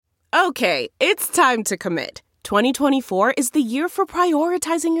Okay, it's time to commit. 2024 is the year for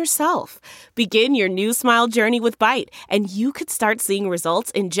prioritizing yourself. Begin your new smile journey with Byte, and you could start seeing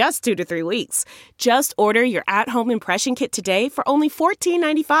results in just 2 to 3 weeks. Just order your at-home impression kit today for only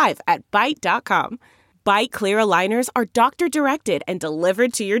 $14.95 at Byte.com. Byte Clear aligners are doctor-directed and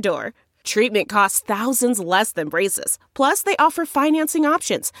delivered to your door. Treatment costs thousands less than braces. Plus, they offer financing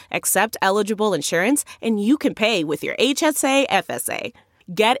options, accept eligible insurance, and you can pay with your HSA FSA.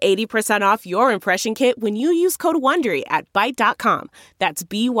 Get 80% off your impression kit when you use code WONDERY at Byte.com. That's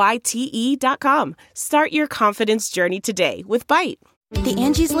BYTE.com. Start your confidence journey today with Byte. The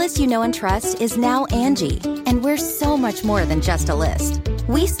Angie's List you know and trust is now Angie, and we're so much more than just a list.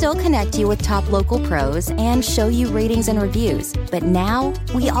 We still connect you with top local pros and show you ratings and reviews, but now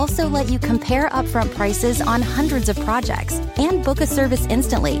we also let you compare upfront prices on hundreds of projects and book a service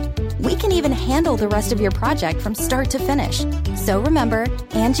instantly. We can even handle the rest of your project from start to finish. So remember,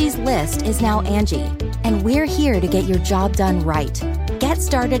 Angie's List is now Angie, and we're here to get your job done right. Get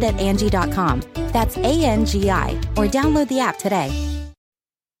started at Angie.com. That's ANGI, or download the app today.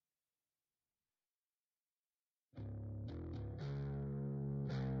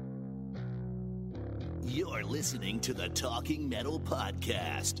 You're listening to the Talking Metal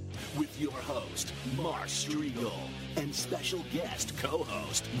Podcast with your host, Mark Striegel, and special guest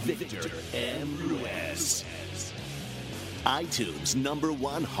co-host, Victor M. Ruiz. iTunes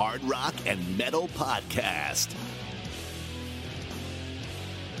 #1 hard rock and metal podcast.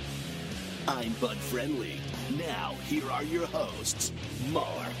 I'm Bud Friendly. Now, here are your hosts,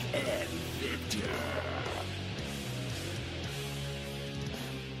 Mark and Victor.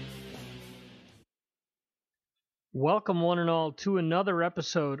 Welcome, one and all, to another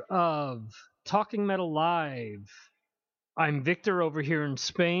episode of Talking Metal Live. I'm Victor over here in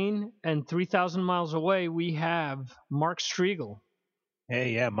Spain, and 3,000 miles away, we have Mark Striegel.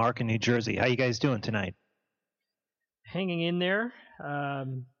 Hey, yeah, Mark in New Jersey. How you guys doing tonight? Hanging in there.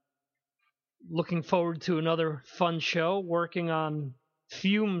 Looking forward to another fun show, working on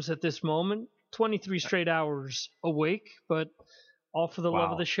fumes at this moment. 23 straight hours awake, but all for the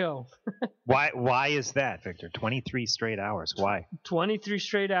love of the show. Why is that, Victor? 23 straight hours. Why? 23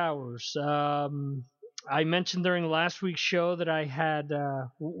 straight hours. I mentioned during last week's show that I had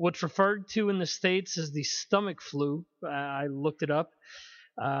what's referred to in the States as the stomach flu. I looked it up.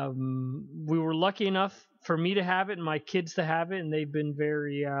 We were lucky enough for me to have it and my kids to have it, and they've been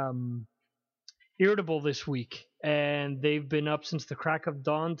very irritable this week. And they've been up since the crack of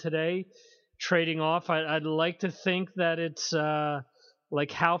dawn today, trading off. I'd like to think that it's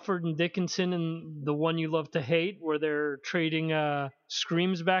like Halford and Dickinson and The One You Love to Hate, where they're trading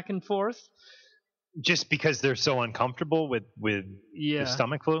screams back and forth. Just because they're so uncomfortable with the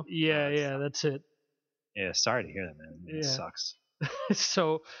stomach flu? Yeah, that's it. Yeah, sorry to hear that, man. It sucks.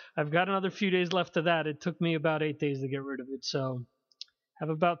 So I've got another few days left of that. It took me about 8 days to get rid of it, so I have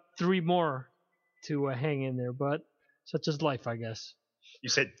about 3 more to hang in there, but such is life, I guess. You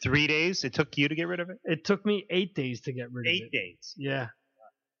said 3 days it took you to get rid of it? It took me 8 days to get rid of it. 8 days? Yeah.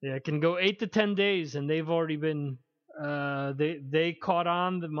 Yeah, it can go 8 to 10 days, and they've already been, they caught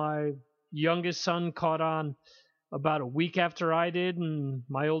on. My youngest son caught on about a week after I did, and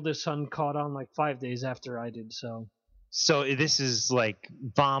my oldest son caught on like 5 days after I did, so. So this is like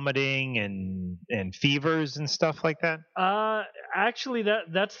vomiting and fevers and stuff like that? Actually,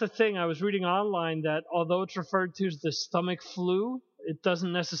 that's the thing. I was reading online that although it's referred to as the stomach flu, it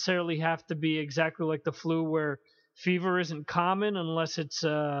doesn't necessarily have to be exactly like the flu where fever isn't common unless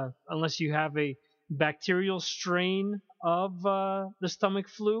you have a bacterial strain of the stomach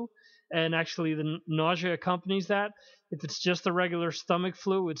flu. And actually, the nausea accompanies that. If it's just a regular stomach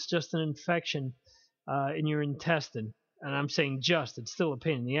flu, it's just an infection in your intestine. And I'm saying just, it's still a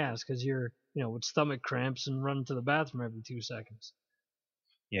pain in the ass because you're, with stomach cramps and running to the bathroom every 2 seconds.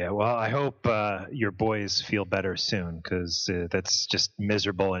 Yeah, well, I hope your boys feel better soon because that's just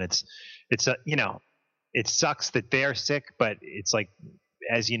miserable. And it's it sucks that they're sick, but it's like,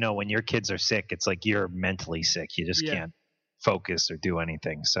 as you know, when your kids are sick, it's like you're mentally sick. You just can't focus or do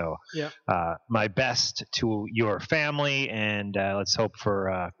anything. So my best to your family, and let's hope for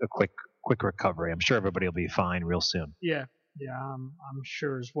a quick recovery. I'm sure everybody will be fine real soon. Yeah, I'm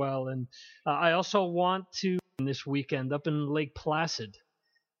sure as well. And I also want to this weekend up in Lake Placid.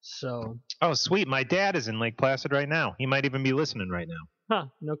 So. Oh, sweet! My dad is in Lake Placid right now. He might even be listening right now. Huh?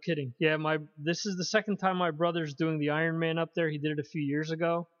 No kidding. Yeah, this is the second time my brother's doing the Ironman up there. He did it a few years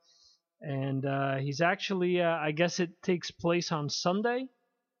ago, and he's actually. I guess it takes place on Sunday.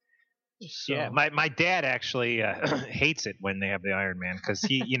 So. Yeah, my dad actually hates it when they have the Ironman because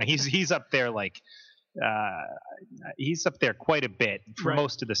he's up there like he's up there quite a bit for Right.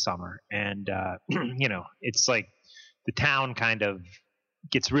 most of the summer, and it's like the town kind of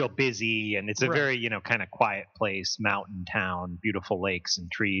gets real busy, and it's a Right. very kind of quiet place, mountain town, beautiful lakes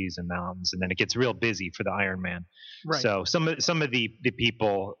and trees and mountains, and then it gets real busy for the Ironman. Right. So some of the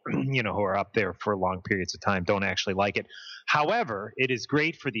people who are up there for long periods of time don't actually like it. However, it is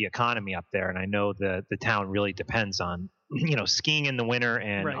great for the economy up there, and I know the town really depends on skiing in the winter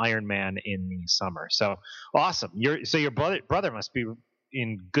and Right. Ironman in the summer. So awesome! Your brother must be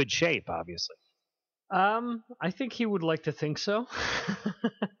in good shape, obviously. I think he would like to think so.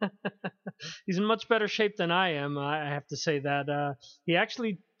 He's in much better shape than I am. I have to say that. He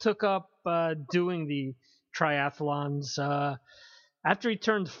actually took up doing the triathlons after he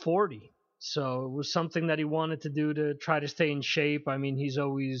turned 40. So it was something that he wanted to do to try to stay in shape. I mean, he's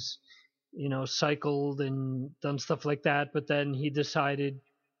always, cycled and done stuff like that. But then he decided,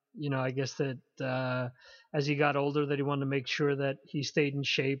 I guess that as he got older, that he wanted to make sure that he stayed in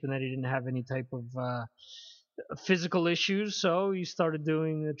shape and that he didn't have any type of physical issues. So he started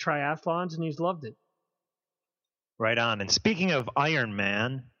doing the triathlons, and he's loved it. Right on. And speaking of Iron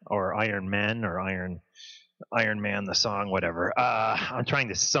Man or Iron Men or Iron Man, the song, whatever, I'm trying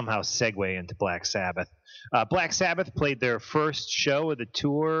to somehow segue into Black Sabbath. Black Sabbath played their first show of the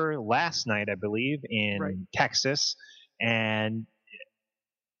tour last night, I believe, in Right. Texas, and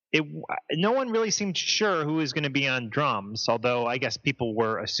no one really seemed sure who was going to be on drums, although I guess people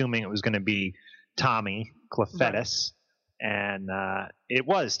were assuming it was going to be Tommy Clufetus, and it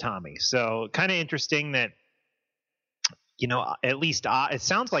was Tommy. So kind of interesting that, at least it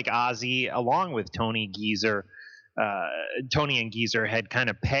sounds like Ozzy, along with Tony and Geezer had kind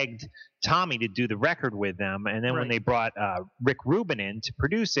of pegged Tommy to do the record with them, and then when Right. they brought Rick Rubin in to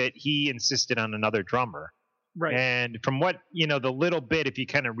produce it, he insisted on another drummer. Right. And from what, the little bit, if you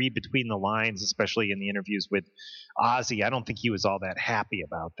kind of read between the lines, especially in the interviews with Ozzy, I don't think he was all that happy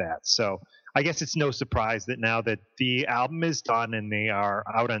about that. So I guess it's no surprise that now that the album is done and they are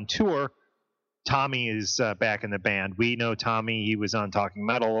out on tour, Tommy is back in the band. We know Tommy. He was on Talking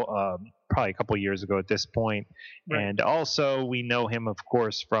Metal probably a couple of years ago at this point. Right. And also we know him, of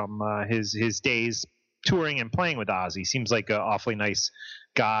course, from his days touring and playing with Ozzy. Seems like an awfully nice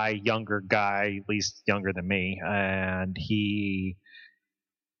guy, younger guy, at least younger than me, and he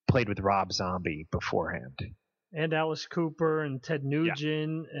played with Rob Zombie beforehand. And Alice Cooper and Ted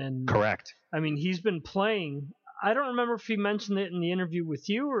Nugent. And Correct. I mean, he's been playing. I don't remember if he mentioned it in the interview with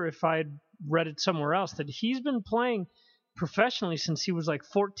you or if I'd read it somewhere else, that he's been playing professionally since he was like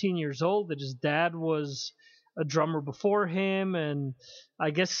 14 years old, that his dad was a drummer before him, and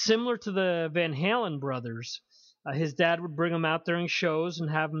I guess similar to the Van Halen brothers, his dad would bring him out during shows and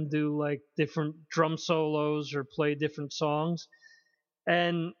have him do like different drum solos or play different songs.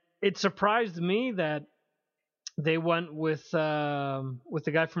 And it surprised me that they went with the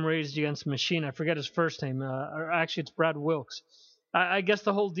guy from Rage Against the Machine. I forget his first name. Or actually, it's Brad Wilkes. I guess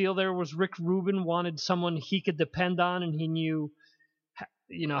the whole deal there was Rick Rubin wanted someone he could depend on, and he knew,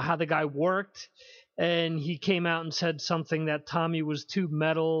 how the guy worked. And he came out and said something that Tommy was too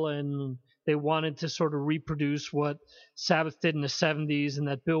metal, and they wanted to sort of reproduce what Sabbath did in the 70s, and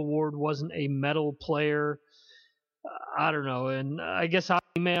that Bill Ward wasn't a metal player. I don't know. And I guess I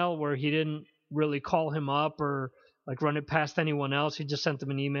email where he didn't really call him up or like run it past anyone else. He just sent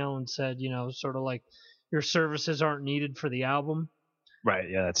them an email and said, sort of like, your services aren't needed for the album. Right.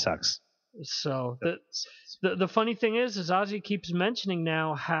 Yeah, that sucks. So the funny thing is Ozzy keeps mentioning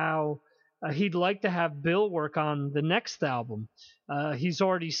now how he'd like to have Bill work on the next album. He's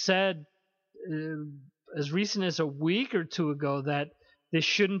already said as recent as a week or two ago that this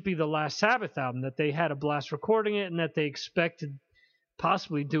shouldn't be the last Sabbath album, that they had a blast recording it and that they expected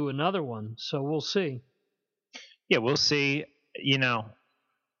possibly do another one. So we'll see. Yeah, we'll see.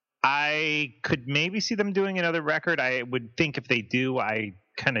 I could maybe see them doing another record. I would think if they do, I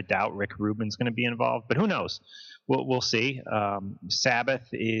kind of doubt Rick Rubin's going to be involved, but who knows? We'll see. Sabbath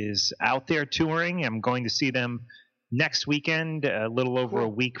is out there touring. I'm going to see them next weekend, a little over a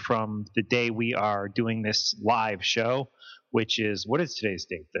week from the day we are doing this live show, which is, what is today's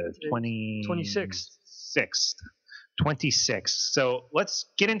date? The 26th. 26th. So let's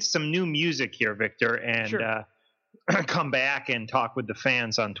get into some new music here, Victor, and Sure. Come back and talk with the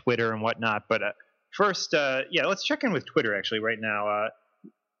fans on Twitter and whatnot. But first, let's check in with Twitter actually right now.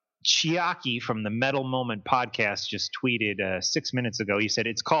 Chiaki from the Metal Moment podcast just tweeted 6 minutes ago. He said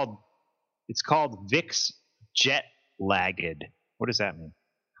it's called Vix Jet Lagged. What does that mean?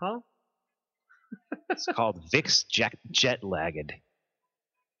 Huh? It's called Vix Jet Lagged.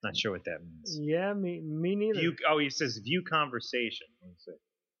 Not sure what that means. Yeah, me neither. He says view conversation. Let me see.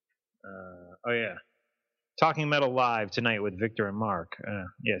 Talking Metal Live tonight with Victor and Mark.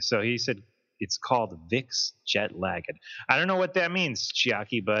 Yeah, so he said it's called VIX Jet Lagged. I don't know what that means,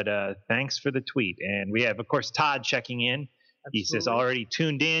 Chiaki, but thanks for the tweet. And we have, of course, Todd checking in. Absolutely. He says, already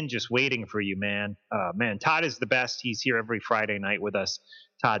tuned in, just waiting for you, man. Man, Todd is the best. He's here every Friday night with us.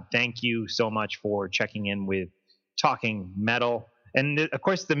 Todd, thank you so much for checking in with Talking Metal. And, of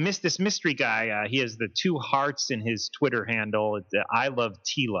course, this mystery guy, he has the 2 hearts in his Twitter handle. It's, I love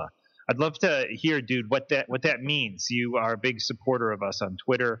Tila. I'd love to hear, dude, what that means. You are a big supporter of us on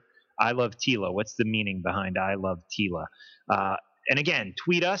Twitter. I love Tila. What's the meaning behind I love Tila? And, again,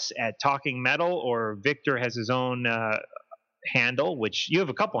 tweet us at Talking Metal, or Victor has his own handle, which you have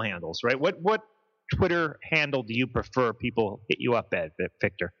a couple handles, right? What Twitter handle do you prefer people hit you up at,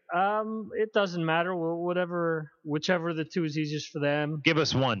 Victor? It doesn't matter. Whichever the 2 is easiest for them. Give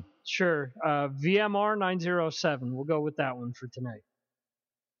us one. Sure. VMR907. We'll go with that one for tonight.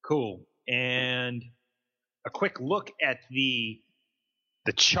 Cool. And a quick look at the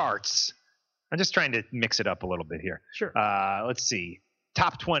charts. I'm just trying to mix it up a little bit here. Sure. Let's see.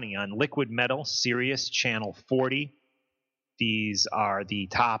 Top 20 on Liquid Metal, Sirius, Channel 40. These are the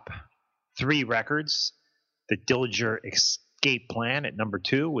top 3 records. The Dillinger Escape Plan at number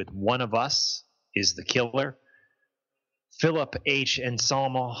 2 with One of Us is the Killer. Philip H.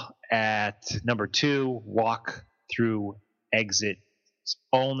 Anselmo at number 2, Walk Through Exit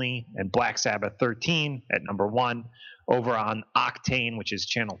Only, and Black Sabbath 13 at number 1. Over on Octane, which is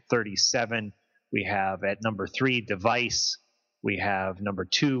channel 37, we have at number 3 Device. We have number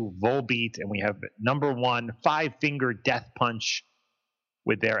 2 Volbeat, and we have number 1 Five Finger Death Punch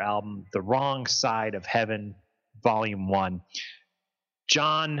with their album The Wrong Side of Heaven, Volume 1.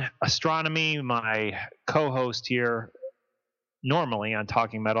 John Astronomy, my co-host here, normally on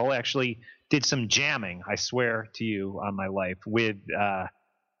Talking Metal, actually did some jamming, I swear to you on my life, with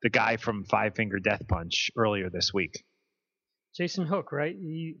the guy from Five Finger Death Punch earlier this week. Jason Hook, right?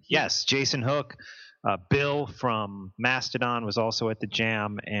 Yes, Jason Hook. Bill from Mastodon was also at the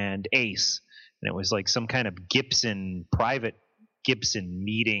jam, and Ace. And it was like some kind of private Gibson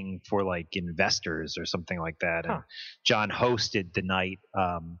meeting for like investors or something like that. Huh. And John hosted the night,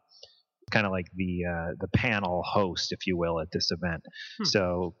 kind of like the panel host, if you will, at this event.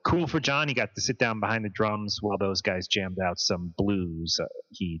 So cool for John. He got to sit down behind the drums while those guys jammed out some blues,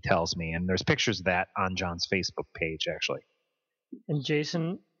 he tells me. And there's pictures of that on John's Facebook page, actually. And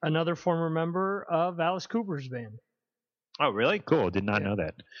Jason, another former member of Alice Cooper's band. Oh, really? Cool. Did not know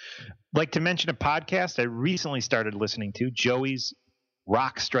that. Like to mention a podcast I recently started listening to, Joey's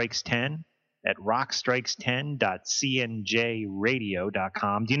Rock Strikes 10 at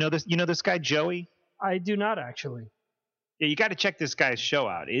rockstrikes10.cnjradio.com. Do you know this? You know this guy, Joey? I do not, actually. Yeah, you got to check this guy's show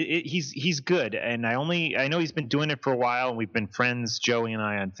out. He's good, and I know he's been doing it for a while, and we've been friends, Joey and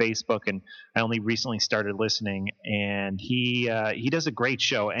I, on Facebook, and I only recently started listening, and he does a great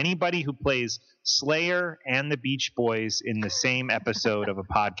show. Anybody who plays Slayer and the Beach Boys in the same episode of a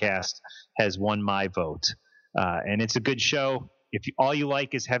podcast has won my vote, and it's a good show. If all you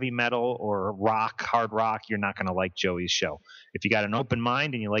like is heavy metal or rock, hard rock, you're not going to like Joey's show. If you got an open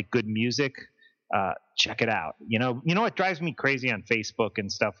mind and you like good music, check it out. You know what drives me crazy on Facebook and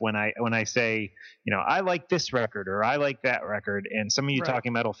stuff when I say, I like this record or I like that record, and some of you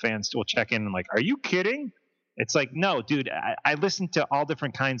Talking Metal fans will check in and like, are you kidding? It's like, no, dude, I listen to all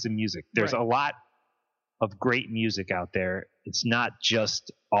different kinds of music. There's a lot of great music out there. It's not just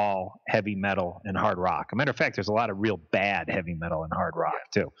all heavy metal and hard rock. As a matter of fact, there's a lot of real bad heavy metal and hard rock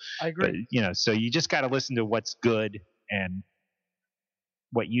too. I agree. But, so you just got to listen to what's good and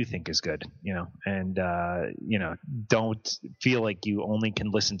what you think is good, and don't feel like you only can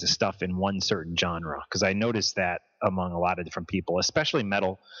listen to stuff in one certain genre, because I noticed that among a lot of different people, especially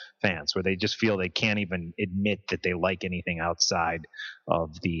metal fans, where they just feel they can't even admit that they like anything outside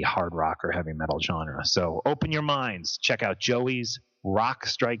of the hard rock or heavy metal genre. So open your minds. Check out Joey's Rock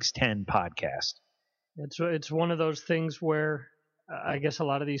Strikes 10 podcast. It's one of those things where I guess a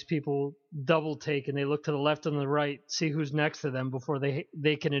lot of these people double take and they look to the left and the right, see who's next to them before they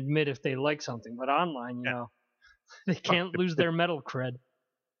can admit if they like something. But online, they can't lose their metal cred.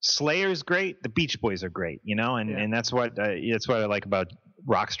 Slayer's great. The Beach Boys are great, and that's what I like about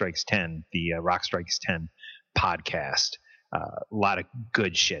Rock Strikes 10, the Rock Strikes 10 podcast. A lot of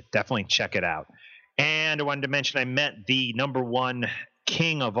good shit. Definitely check it out. And I wanted to mention I met the number one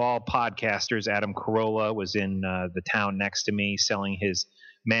king of all podcasters, Adam Carolla, was in the town next to me selling his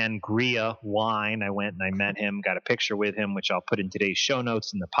Mangria wine. I went and I met him, got a picture with him, which I'll put in today's show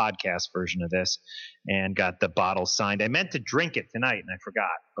notes in the podcast version of this, and got the bottle signed. I meant to drink it tonight, and I forgot,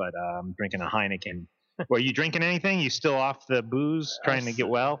 but I'm drinking a Heineken. Were you drinking anything? You still off the booze, trying to get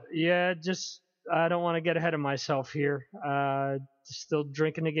well? Yeah, just I don't want to get ahead of myself here. Still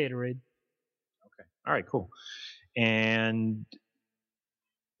drinking the Gatorade. Okay. All right, cool. And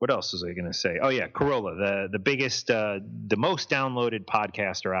what else was I going to say? Oh yeah, Carolla, the biggest, the most downloaded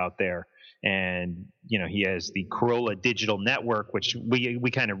podcaster out there, and he has the Carolla Digital Network, which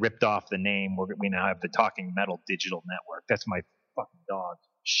we kind of ripped off the name. We now have the Talking Metal Digital Network. That's my fucking dog.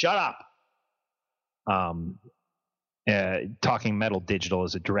 Shut up. Talking Metal Digital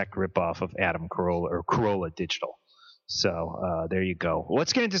is a direct ripoff of Adam Carolla or Carolla Digital. So there you go.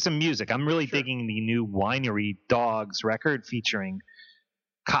 Let's get into some music. I'm really digging the new Winery Dogs record featuring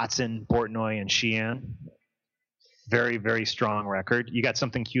Kotzen, Portnoy, and Sheehan. Very, very strong record. You got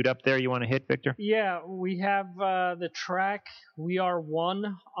something queued up there you want to hit, Victor? Yeah, we have the track We Are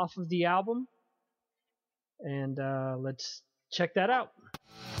One off of the album. And let's check that out.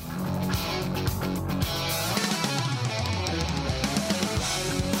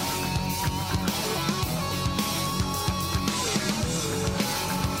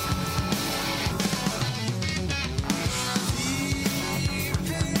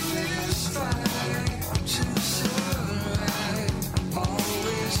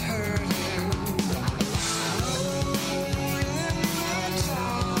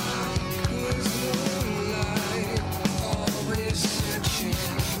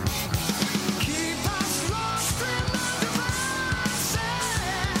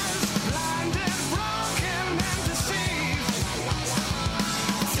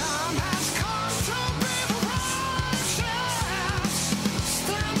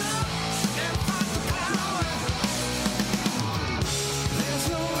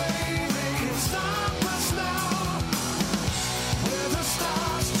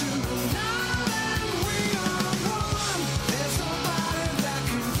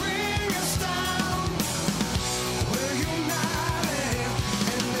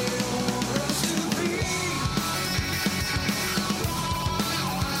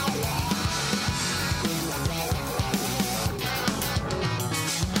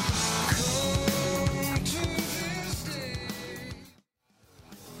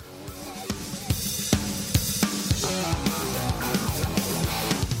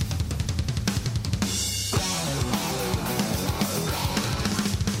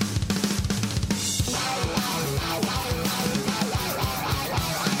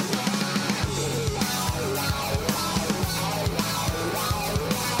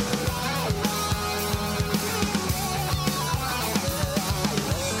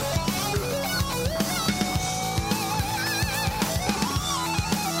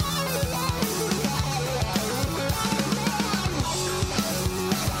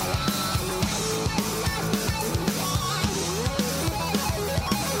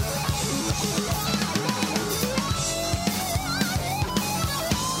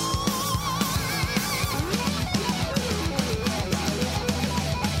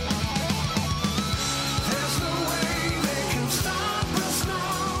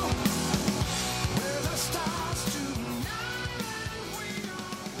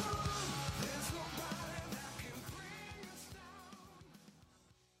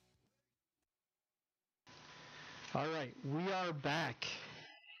 All right, we are back,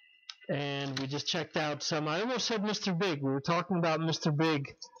 and we just checked out some. I almost said Mr. Big. We were talking about Mr.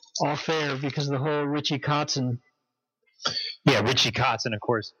 Big off air because of the whole Richie Kotzen. Yeah, Richie Kotzen, of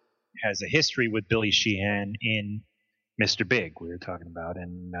course, has a history with Billy Sheehan in Mr. Big. We were talking about,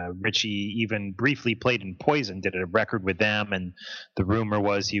 and Richie even briefly played in Poison, did a record with them, and the rumor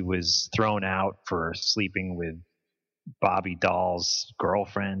was he was thrown out for sleeping with Bobby Dahl's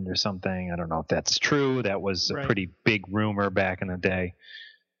girlfriend or something. I don't know if that's true. That was a pretty big rumor back in the day.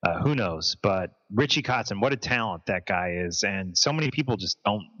 Who knows? But Richie Kotzen, what a talent that guy is, and so many people just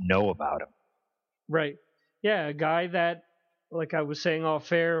don't know about him. Right. Yeah, a guy that, like I was saying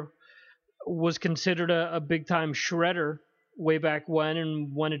off air, was considered a big-time shredder way back when,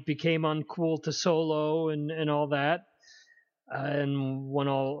 and when it became uncool to solo and all that. And when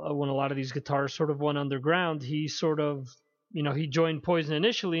a lot of these guitars sort of went underground, he sort of, he joined Poison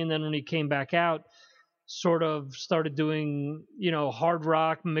initially, and then when he came back out, sort of started doing, hard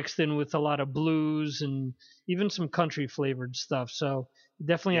rock mixed in with a lot of blues and even some country flavored stuff. So he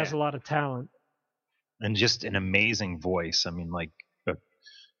definitely has a lot of talent. And just an amazing voice. I mean, like a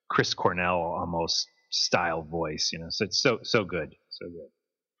Chris Cornell almost style voice, So it's so good. So good.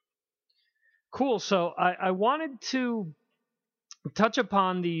 Cool. So I wanted to touch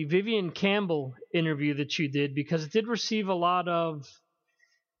upon the Vivian Campbell interview that you did, because it did receive a lot of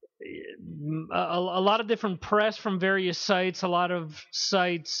different press from various sites. A lot of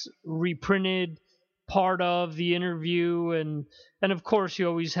sites reprinted part of the interview, and of course you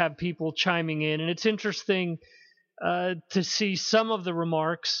always have people chiming in, and it's interesting to see some of the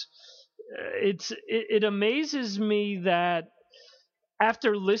remarks. It amazes me that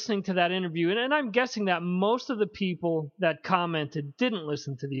after listening to that interview, and I'm guessing that most of the people that commented didn't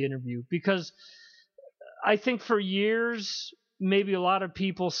listen to the interview, because I think for years maybe a lot of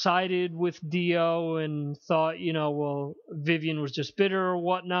people sided with Dio and thought, well, Vivian was just bitter or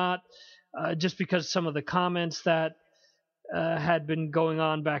whatnot, just because some of the comments that had been going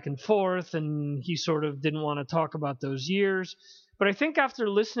on back and forth, and he sort of didn't want to talk about those years. But I think after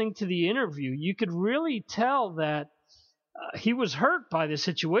listening to the interview, you could really tell that he was hurt by the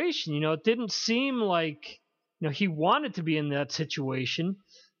situation. It didn't seem like he wanted to be in that situation.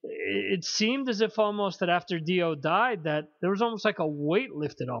 It seemed as if almost that after Dio died, that there was almost like a weight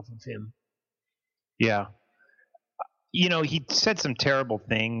lifted off of him. Yeah. He said some terrible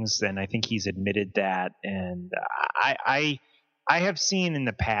things, and I think he's admitted that. And I have seen in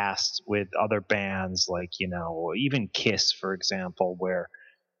the past with other bands, like, even Kiss, for example, where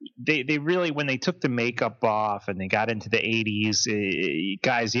they really, when they took the makeup off and they got into the 80s,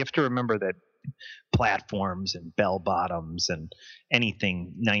 guys, you have to remember that platforms and bell bottoms and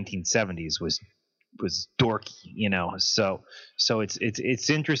anything 1970s was dorky, so it's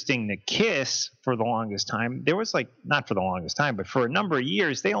interesting that Kiss, for the longest time, there was, like, not for the longest time, but for a number of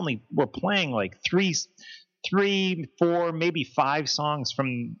years, they only were playing like three, 4, maybe 5 songs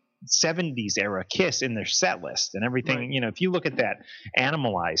from 70s era Kiss in their set list and everything. Right. If you look at that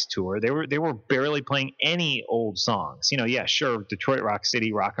Animalized tour, they were barely playing any old songs. Yeah, sure, Detroit Rock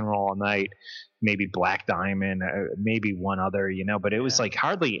City, Rock and Roll All Night, maybe Black Diamond, maybe one other, but it was like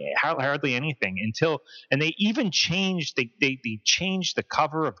hardly anything and they even changed they changed the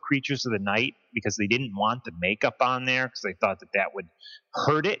cover of Creatures of the Night because they didn't want the makeup on there because they thought that would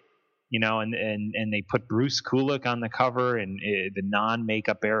hurt it. And they put Bruce Kulick on the cover and the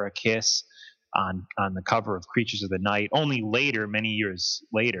non-makeup era Kiss on the cover of Creatures of the Night, only later, many years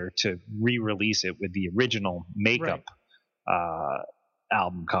later, to re-release it with the original makeup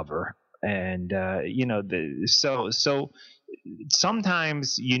album cover. And so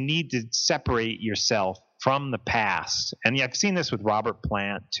sometimes you need to separate yourself from the past. And I've seen this with Robert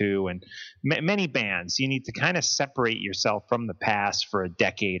Plant too, and many bands. You need to kind of separate yourself from the past for a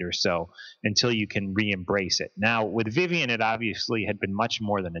decade or so until you can re-embrace it. Now, with Vivian, it obviously had been much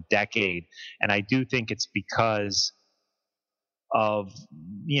more than a decade, and I do think it's because of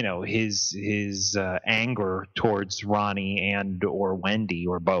his anger towards Ronnie and or Wendy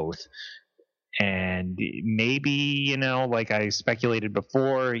or both. And maybe, like I speculated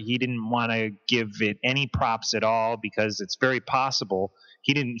before, he didn't want to give it any props at all because it's very possible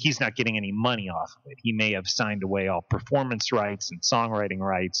he's not getting any money off of it. He may have signed away all performance rights and songwriting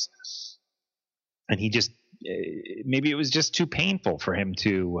rights. And he just, maybe it was just too painful for him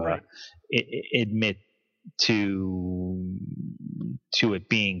to admit to it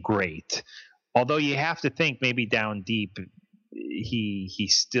being great. Although you have to think maybe down deep, he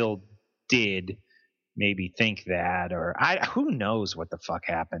still did maybe think that, or who knows what the fuck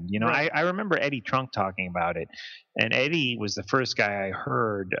happened. I remember Eddie Trunk talking about it, and Eddie was the first guy I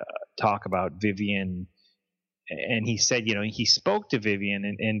heard talk about Vivian, and he said, he spoke to Vivian,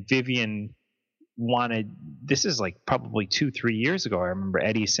 and Vivian wanted, this is like probably 2-3 years ago, I remember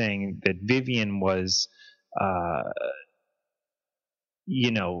Eddie saying that Vivian was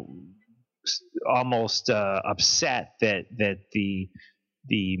almost upset that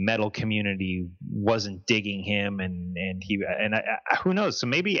the metal community wasn't digging him, and who knows? So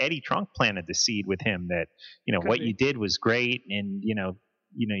maybe Eddie Trunk planted the seed with him that what you did was great, and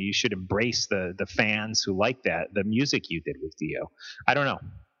you should embrace the fans who like the music you did with Dio. I don't know.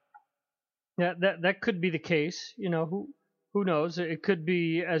 Yeah, that could be the case. Who knows? It could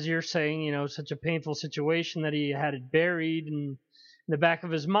be, as you're saying, such a painful situation that he had it buried in the back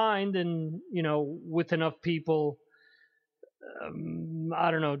of his mind, and with enough people. I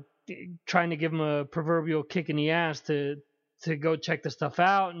don't know, trying to give him a proverbial kick in the ass to go check the stuff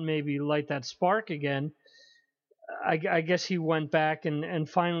out and maybe light that spark again. I guess he went back and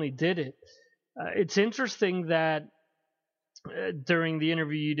finally did it. It's interesting that during the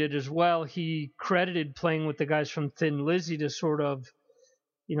interview you did as well, he credited playing with the guys from Thin Lizzy to sort of,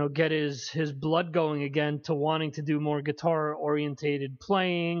 get his blood going again to wanting to do more guitar-orientated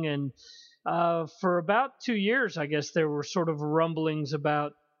playing. And for about 2 years, I guess there were sort of rumblings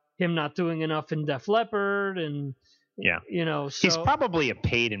about him not doing enough in Def Leppard, and yeah, so he's probably a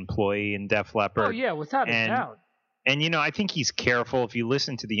paid employee in Def Leppard. Oh yeah, without a doubt. And, I think he's careful. If you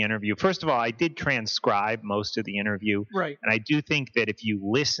listen to the interview, first of all, I did transcribe most of the interview. Right. And I do think that if you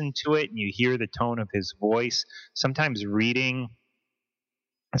listen to it and you hear the tone of his voice, sometimes reading,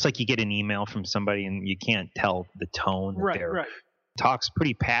 it's like you get an email from somebody and you can't tell the tone that they're talks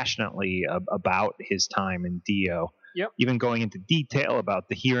pretty passionately about his time in Dio. Yep. Even going into detail about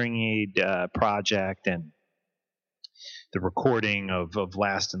the hearing aid project and the recording of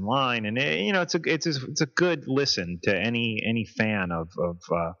Last in Line, and it's a good listen to any fan of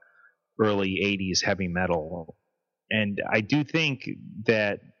early '80s heavy metal. And I do think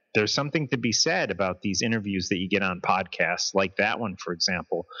that there's something to be said about these interviews that you get on podcasts, like that one, for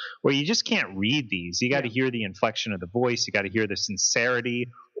example, where you just can't read these. You got to hear the inflection of the voice. You got to hear the sincerity,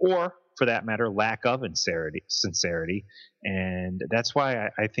 or for that matter, lack of sincerity. And that's why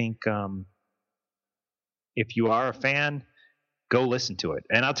I think if you are a fan, go listen to it.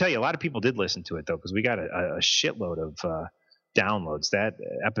 And I'll tell you, a lot of people did listen to it, though, because we got a shitload of downloads. That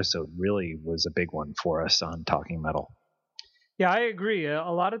episode really was a big one for us on Talking Metal. Yeah, I agree. A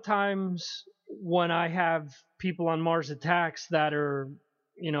lot of times when I have people on Mars Attacks that are,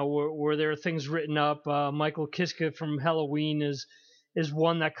 where there are things written up, Michael Kiske from Halloween is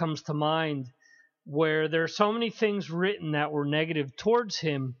one that comes to mind, where there are so many things written that were negative towards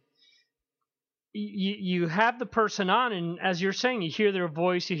him. You have the person on, and as you're saying, you hear their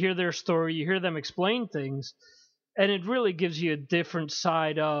voice, you hear their story, you hear them explain things, and it really gives you a different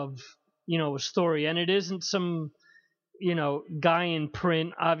side of, a story. And it isn't some, guy in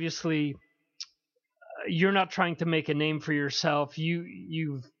print. Obviously, you're not trying to make a name for yourself.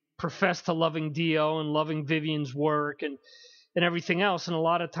 You've professed to loving Dio and loving Vivian's work and everything else. And a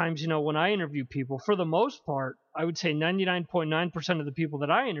lot of times, when I interview people, for the most part, I would say 99.9% of the people that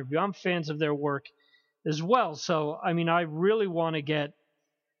I interview, I'm fans of their work as well. So, I really want to get,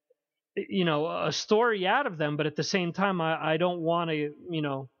 a story out of them, but at the same time, I don't want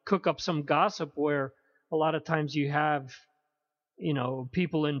to, cook up some gossip where a lot of times you have,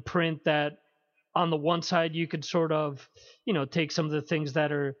 people in print that on the one side you could sort of, take some of the things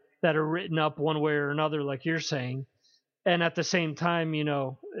that are written up one way or another, like you're saying. And at the same time,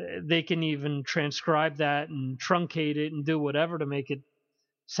 they can even transcribe that and truncate it and do whatever to make it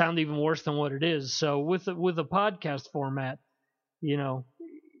sound even worse than what it is. So with a podcast format,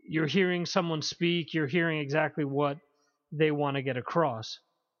 you're hearing someone speak, you're hearing exactly what they want to get across.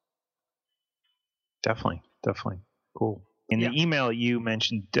 Definitely. Cool. In the email, you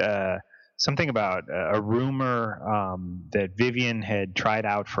mentioned something about a rumor that Vivian had tried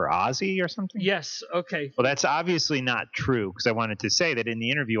out for Ozzy or something? Yes, okay. Well, that's obviously not true, because I wanted to say that in the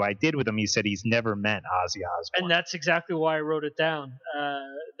interview I did with him, he said he's never met Ozzy Osbourne. And that's exactly why I wrote it down.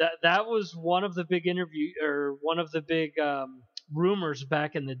 That was one of the big rumors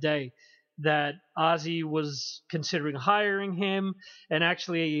back in the day, that Ozzy was considering hiring him, and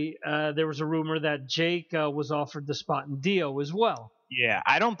actually there was a rumor that Jake was offered the spot in Dio as well. Yeah,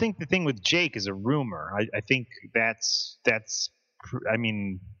 I don't think the thing with Jake is a rumor. I think that's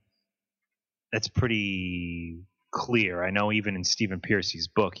pretty clear. I know even in Stephen Pearcy's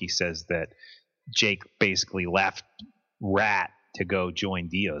book, he says that Jake basically left Rat to go join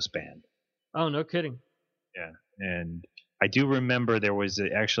Dio's band. Oh, no kidding. Yeah, and I do remember there was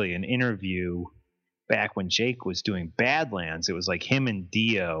actually an interview back when Jake was doing Badlands. It was like him and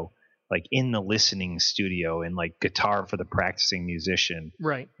Dio, like in the listening studio, and like Guitar for the Practicing Musician.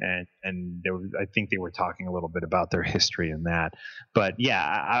 Right. And I think they were talking a little bit about their history in that. But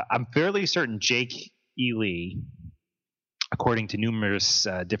yeah, I'm fairly certain Jake E. Lee, according to numerous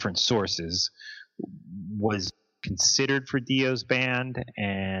different sources, was considered for Dio's band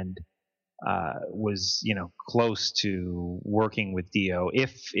and was close to working with Dio.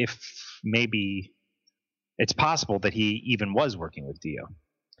 If maybe it's possible that he even was working with Dio.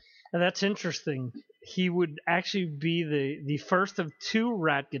 And that's interesting. He would actually be the first of two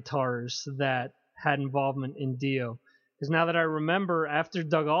Rat guitarists that had involvement in Dio. Because now that I remember, after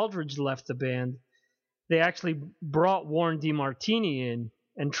Doug Aldridge left the band, they actually brought Warren DeMartini in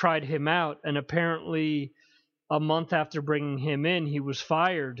and tried him out. And apparently a month after bringing him in, he was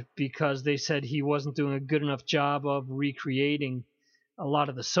fired because they said he wasn't doing a good enough job of recreating a lot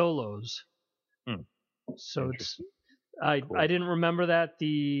of the solos. So I didn't remember that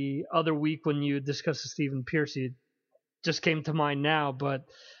the other week when you discussed Stephen Pearcy. It just came to mind now, but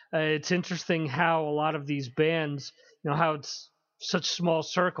it's interesting how a lot of these bands, how it's such small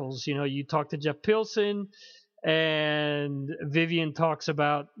circles. You talk to Jeff Pilson, and Vivian talks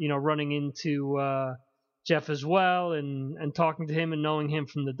about, running into Jeff as well, and talking to him and knowing him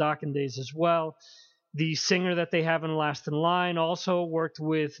from the Dokken days as well. The singer that they have in Last in Line also worked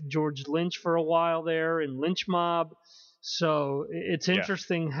with George Lynch for a while there in Lynch Mob. So it's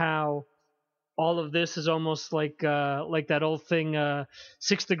interesting how all of this is almost like that old thing,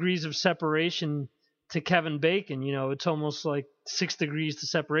 6 Degrees of Separation to Kevin Bacon. It's almost like 6 degrees to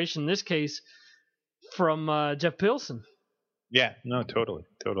separation in this case from Jeff Pilson. Yeah, no, totally.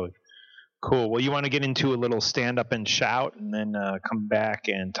 Cool. Well, you want to get into a little stand up and shout and then come back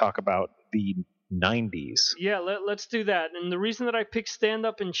and talk about the 90s. Yeah, let's do that. And the reason that I picked stand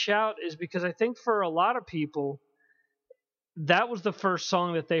up and shout is because I think for a lot of people, that was the first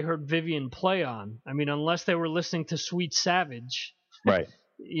song that they heard Vivian play on. I mean, unless they were listening to Sweet Savage. Right.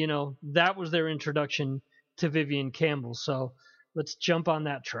 That was their introduction to Vivian Campbell. So let's jump on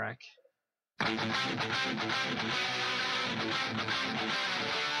that track.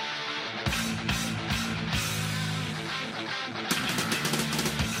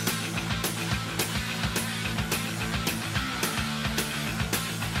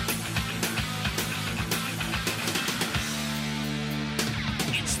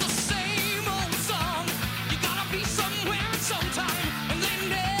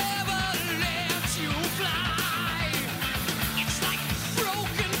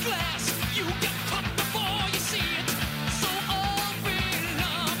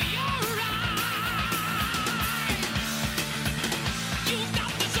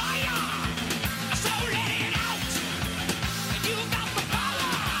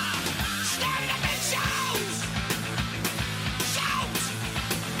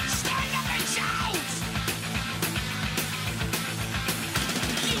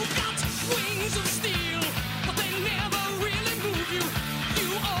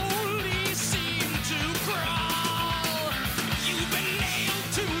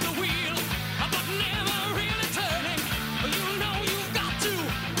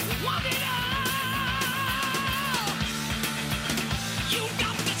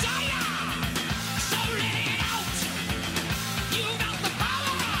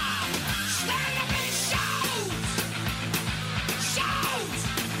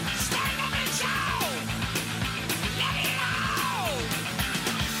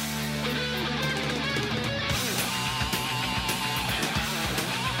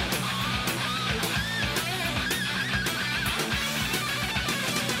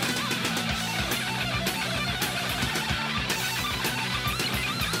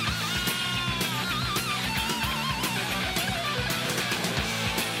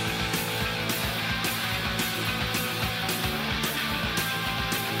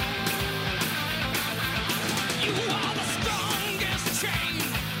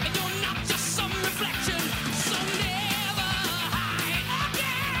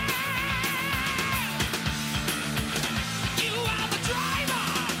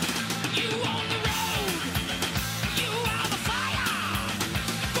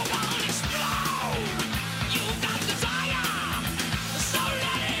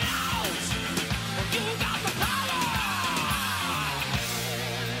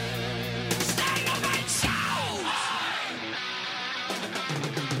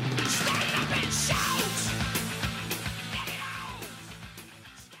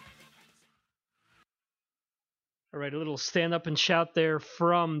 All right, a little stand up and shout there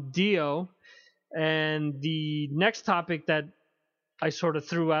from Dio. And the next topic that I sort of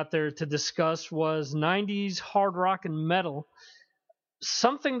threw out there to discuss was 90s hard rock and metal.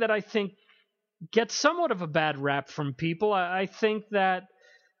 Something that I think gets somewhat of a bad rap from people. I think that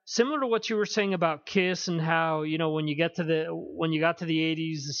similar to what you were saying about Kiss and how, when you got to the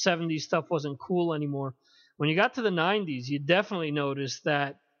 80s, the 70s stuff wasn't cool anymore. When you got to the 90s, you definitely noticed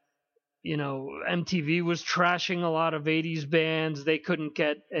that MTV was trashing a lot of 80s bands. They couldn't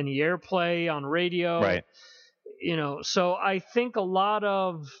get any airplay on radio. Right. So I think a lot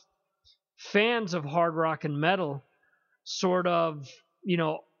of fans of hard rock and metal sort of,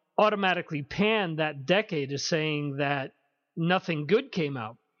 automatically panned that decade as saying that nothing good came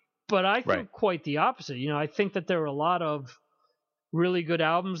out. But I think quite the opposite. I think that there were a lot of really good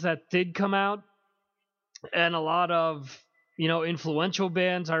albums that did come out and a lot of influential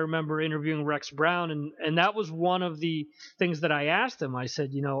bands. I remember interviewing Rex Brown, and that was one of the things that I asked him. I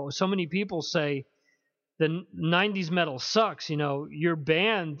said, so many people say the 90s metal sucks. Your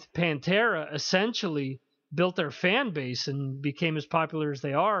band, Pantera, essentially built their fan base and became as popular as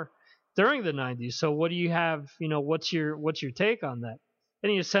they are during the 90s. So what do you have, what's your take on that?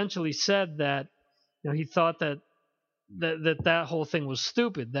 And he essentially said that, he thought that whole thing was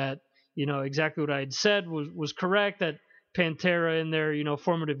stupid, that, exactly what I had said was correct, that Pantera in their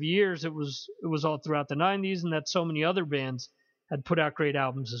formative years, it was all throughout the 90s, and that so many other bands had put out great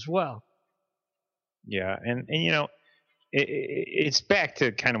albums as well. Yeah, and you know, it's back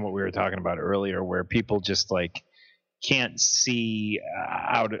to kind of what we were talking about earlier, where people just like can't see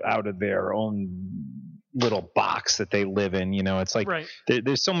out of their own little box that they live in. You know, it's like Right.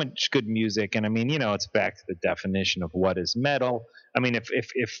 there's so much good music, and I mean, you know, it's back to the definition of what is metal. I mean, if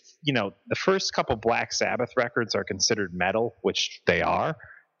you know, the first couple Black Sabbath records are considered metal, which they are,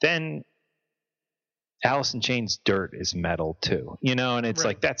 then Alice in Chains' Dirt is metal too, you know, and it's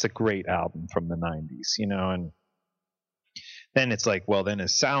Right. like that's a great album from the 90s, you know, and then it's like, well, then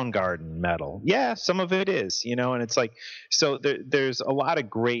is Soundgarden metal? Yeah, some of it is, you know, and it's like, so there's a lot of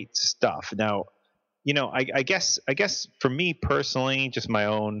great stuff. Now, you know, I guess for me personally, just my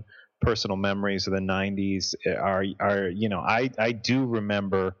own personal memories of the 90s are you know, I do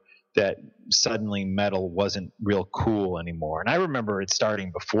remember that suddenly metal wasn't real cool anymore, and I remember it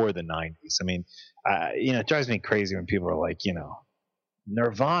starting before the 90s. I mean, you know, it drives me crazy when people are like, you know,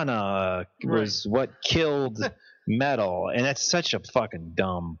 Nirvana was what killed metal, and that's such a fucking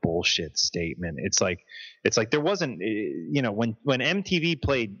dumb bullshit statement. It's like there wasn't, you know, when MTV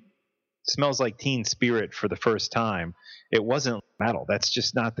played Smells Like Teen Spirit for the first time, it wasn't metal. That's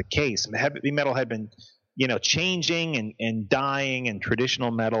just not the case. Heavy metal had been, you know, changing and dying, and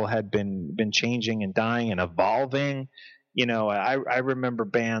traditional metal had been changing and dying and evolving. You know, I remember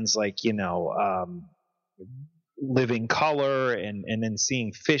bands like, you know, Living Color, and then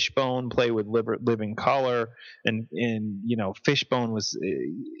seeing Fishbone play with Living Color, and you know, Fishbone was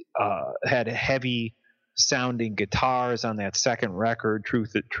had heavy sounding guitars on that second record,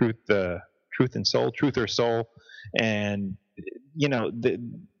 Truth or Soul, and you know, the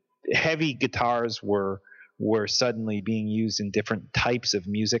heavy guitars were suddenly being used in different types of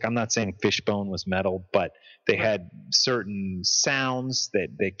music. I'm not saying Fishbone was metal, but they had certain sounds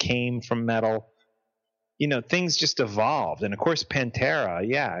that came from metal. You know, things just evolved. And of course, Pantera,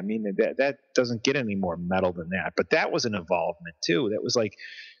 yeah, I mean, that doesn't get any more metal than that. But that was an evolvement too. That was like,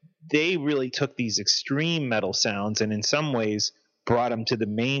 they really took these extreme metal sounds and in some ways brought them to the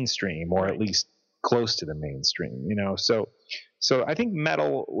mainstream, or at least close to the mainstream, you know? So I think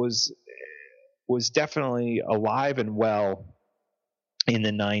metal was definitely alive and well in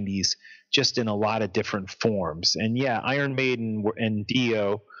the 90s, just in a lot of different forms. And yeah, Iron Maiden and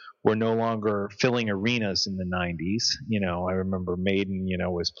Dio were no longer filling arenas in the 90s. You know, I remember Maiden, you know,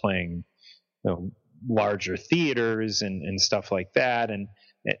 was playing, you know, larger theaters and stuff like that.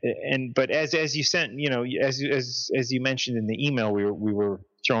 But as you sent, you know, as you mentioned in the email we were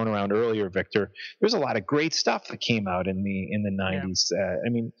throwing around earlier, Victor, there's a lot of great stuff that came out in the 90s. Yeah. I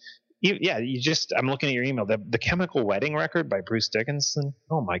mean, I'm looking at your email. The Chemical Wedding record by Bruce Dickinson.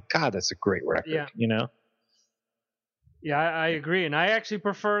 Oh my God, that's a great record. Yeah. You know. Yeah, I agree, and I actually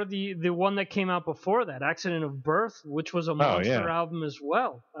prefer the one that came out before that, Accident of Birth, which was a monster album as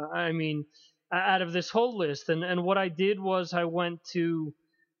well. I mean, out of this whole list, and what I did was I went to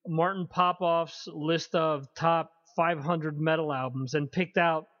Martin Popoff's list of top 500 metal albums and picked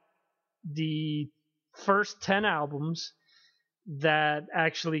out the first 10 albums that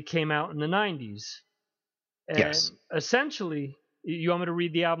actually came out in the 90s. And yes. Essentially, you want me to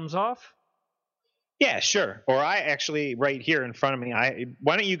read the albums off? Yeah, sure. Or I actually, right here in front of me,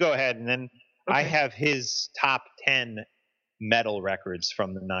 why don't you go ahead, and then okay. I have his top 10 metal records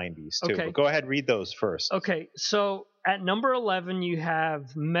from the 90s too. Okay. But go ahead, read those first. Okay, so at number 11 you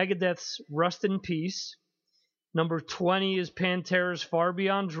have Megadeth's Rust in Peace. Number 20 is Pantera's Far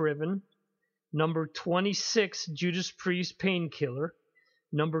Beyond Driven. Number 26, Judas Priest, Painkiller.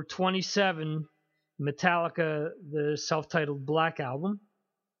 Number 27, Metallica, the self-titled Black Album.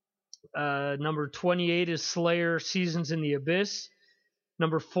 Number 28 is Slayer, Seasons in the Abyss.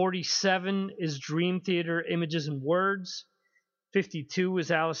 Number 47 is Dream Theater, Images and Words. 52 is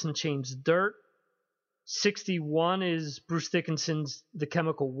Alice in Chains' Dirt. 61 is Bruce Dickinson's The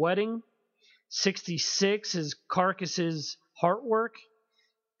Chemical Wedding. 66 is Carcass's Heartwork.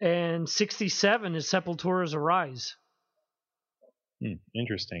 And 67 is Sepultura's Arise.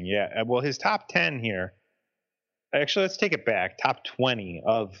 Interesting. Yeah. Well, his top 10 here. Actually, let's take it back. Top 20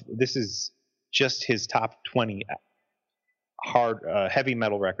 of this is just his top 20 heavy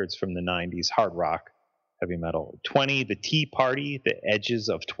metal records from the 90s, hard rock heavy metal. 20, The Tea Party, The Edges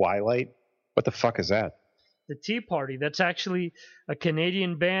of Twilight. What the fuck is that? The Tea Party. That's actually a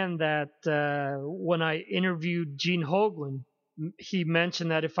Canadian band that when I interviewed Gene Hoglan, he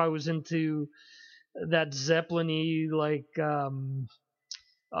mentioned that if I was into that Zeppelin-y, like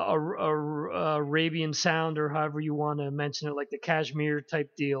Arabian sound, or however you want to mention it, like the Kashmir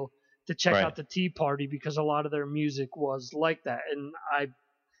type deal, to check out the Tea Party, because a lot of their music was like that. And I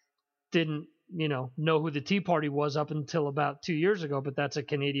didn't, know who the Tea Party was up until about 2 years ago, but that's a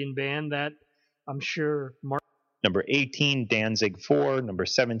Canadian band that I'm sure Mark. Number 18, Danzig 4. Number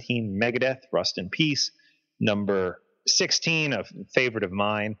 17, Megadeth, Rust in Peace. Number 16, a favorite of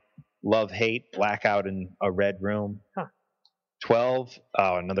mine, Love Hate, Blackout in a Red Room. 12,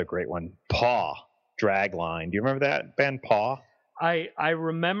 another great one, Paw, Dragline. Do you remember that band, Paw? I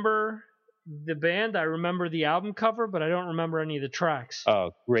remember the band. I remember the album cover, but I don't remember any of the tracks.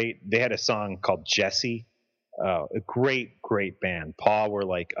 Oh, great. They had a song called Jesse. A great band. Paw were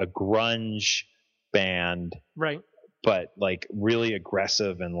like a grunge band, right? But like really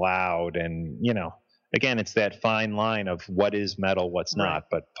aggressive and loud, and again, it's that fine line of what is metal, what's not.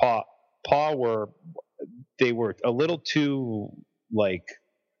 But Paw were a little too like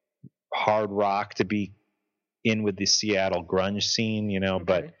hard rock to be in with the Seattle grunge scene,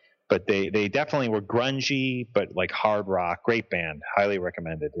 okay. But they definitely were grungy, but like hard rock. Great band, highly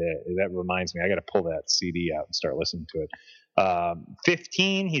recommended. That reminds me, I got to pull that CD out and start listening to it.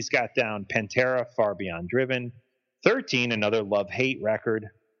 15, he's got down Pantera, Far Beyond Driven. 13, another love-hate record,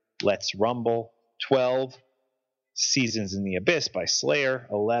 Let's Rumble. 12, Seasons in the Abyss by Slayer.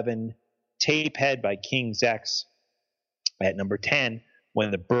 11, Tapehead by King's X. At number 10,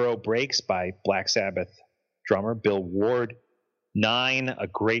 When the Burrow Breaks by Black Sabbath drummer Bill Ward. 9, a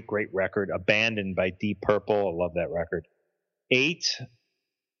great record, Abandoned by Deep Purple. I love that record. 8,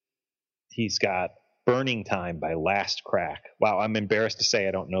 he's got Burning Time by Last Crack. Wow, I'm embarrassed to say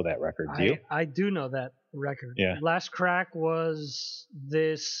I don't know that record. Do you? I do know that record. Yeah. Last Crack was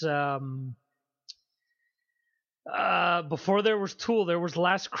this before there was Tool, there was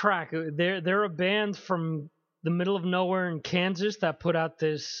Last Crack. They're a band from the middle of nowhere in Kansas that put out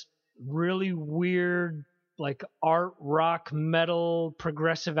this really weird like art rock metal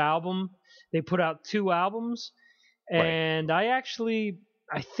progressive album. They put out 2 albums, and I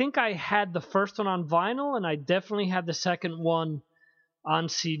think I had the first one on vinyl, and I definitely had the second one on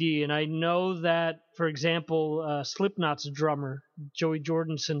CD. And I know that, for example, Slipknot's drummer Joey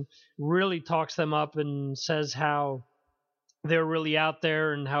Jordison really talks them up and says how they're really out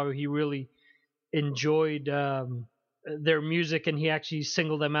there and how he really enjoyed their music, and he actually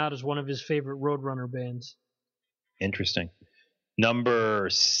singled them out as one of his favorite Roadrunner bands. Interesting. Number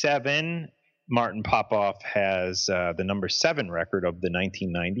 7, Martin Popoff has the number 7 record of the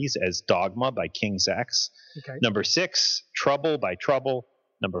 1990s as Dogma by King's X. Okay. Number 6, Trouble by Trouble.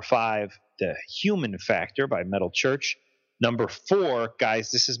 Number 5, The Human Factor by Metal Church. Number 4, guys,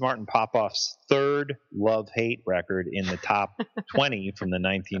 this is Martin Popoff's 3rd love-hate record in the top 20 from the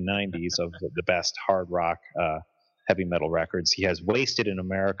 1990s of the best hard rock heavy metal records. He has Wasted in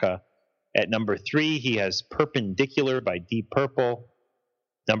America. At number 3, he has Perpendicular by Deep Purple.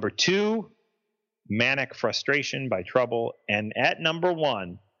 Number 2, Manic Frustration by Trouble. And at number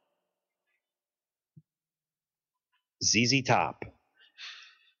 1, ZZ Top.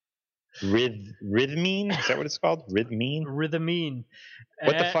 Rhythmine? Is that what it's called? Rhythmine? Rhythmine.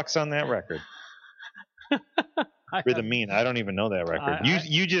 What the fuck's on that record? Rhythmine. I don't even know that record.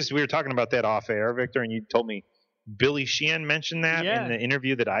 We were talking about that off air, Victor, and you told me Billy Sheehan mentioned that in the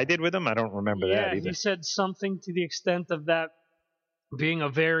interview that I did with him. I don't remember that either. He said something to the extent of that being a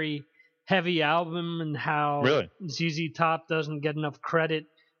very heavy album and how ZZ Top doesn't get enough credit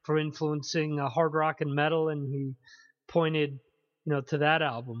for influencing hard rock and metal, and he pointed, to that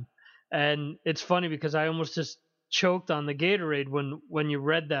album. And it's funny because I almost just choked on the Gatorade when you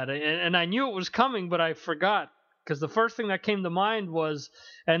read that, and I knew it was coming, but I forgot because the first thing that came to mind was,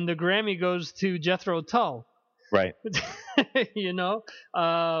 and the Grammy goes to Jethro Tull. Right.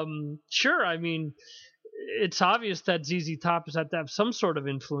 Sure. I mean, it's obvious that ZZ Top has had to have some sort of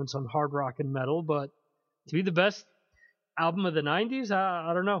influence on hard rock and metal, but to be the best album of the 90s,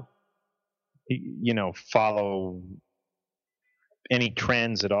 I don't know. Follow any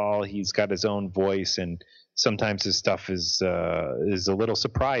trends at all. He's got his own voice, and sometimes his stuff is a little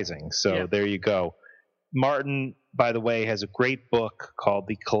surprising. So There you go. Martin, by the way, has a great book called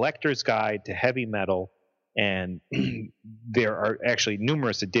The Collector's Guide to Heavy Metal. And there are actually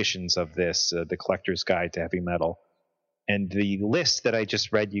numerous editions of this, The Collector's Guide to Heavy Metal. And the list that I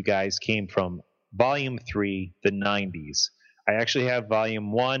just read you guys came from Volume 3, the 90s. I actually have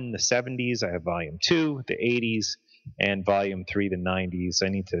Volume 1, the 70s. I have Volume 2, the 80s, and Volume 3, the 90s. I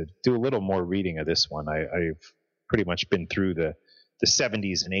need to do a little more reading of this one. I've pretty much been through the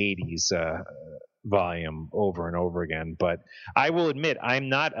 70s and 80s volume over and over again. But I will admit, I'm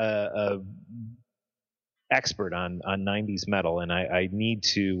not a expert on 90s metal, and I need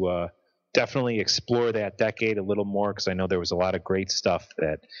to definitely explore that decade a little more, because I know there was a lot of great stuff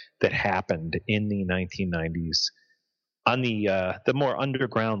that happened in the 1990s on the more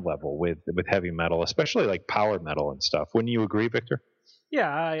underground level with heavy metal, especially like power metal and stuff. Wouldn't you agree, Victor?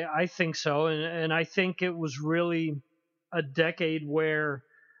 Yeah, I think so, and I think it was really a decade where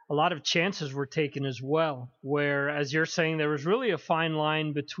a lot of chances were taken as well. Where, as you're saying, there was really a fine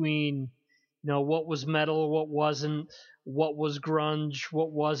line between, what was metal, what wasn't, what was grunge,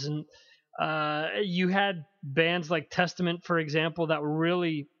 what wasn't. You had bands like Testament, for example, that were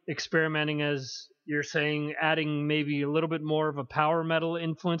really experimenting, as you're saying, adding maybe a little bit more of a power metal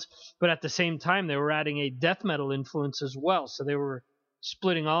influence, but at the same time they were adding a death metal influence as well. So they were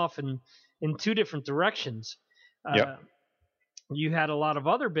splitting off in two different directions. Yep. You had a lot of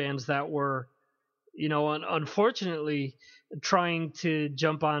other bands that were, unfortunately trying to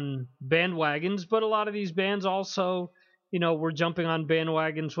jump on bandwagons, but a lot of these bands also, were jumping on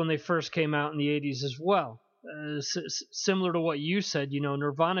bandwagons when they first came out in the 80s as well. Similar to what you said,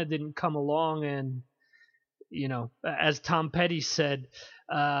 Nirvana didn't come along and, as Tom Petty said,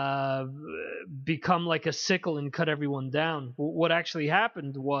 become like a sickle and cut everyone down. What actually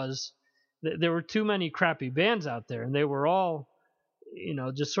happened was there were too many crappy bands out there, and they were all,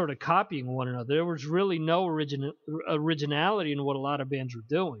 just sort of copying one another. There was really no originality in what a lot of bands were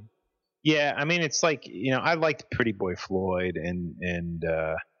doing. Yeah, I mean, it's like, I liked Pretty Boy Floyd, and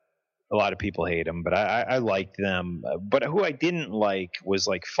a lot of people hate them, but I liked them. But who I didn't like was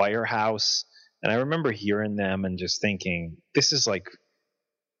like Firehouse, and I remember hearing them and just thinking, this is like,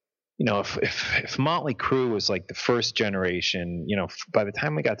 if Motley Crue was like the first generation, by the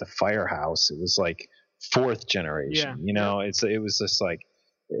time we got to Firehouse, it was like fourth generation. Yeah. It was just like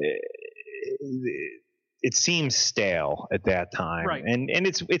it seems stale at that time. Right. And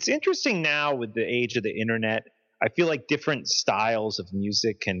it's interesting now with the age of the internet. I feel like different styles of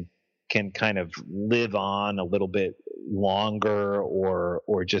music can kind of live on a little bit longer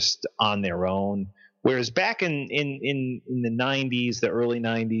or just on their own. Whereas back in the 90s, the early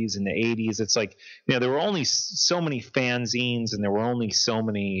 90s and the 80s, it's like, there were only so many fanzines and there were only so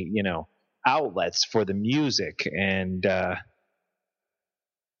many, outlets for the music. And,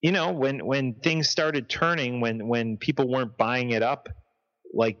 when things started turning, when people weren't buying it up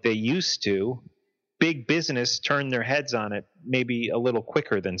like they used to, big business turned their heads on it maybe a little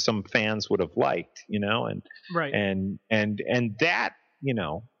quicker than some fans would have liked, and right. And that,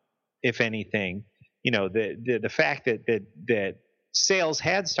 if anything, the fact that sales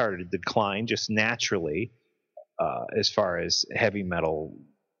had started to decline just naturally, as far as heavy metal,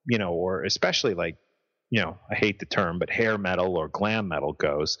 or especially like, I hate the term, but hair metal or glam metal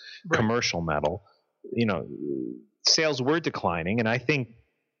goes, right. Commercial metal, sales were declining. And I think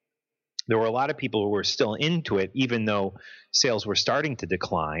there were a lot of people who were still into it, even though sales were starting to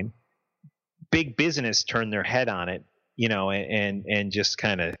decline. Big business turned their head on it, and just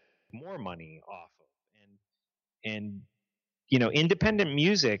kind of more money off of. And independent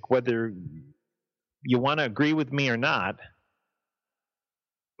music, whether you want to agree with me or not,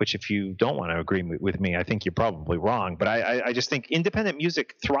 which if you don't want to agree with me, I think you're probably wrong. But I just think independent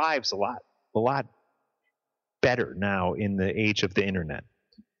music thrives a lot better now in the age of the internet.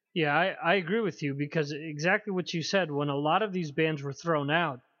 Yeah, I agree with you, because exactly what you said, when a lot of these bands were thrown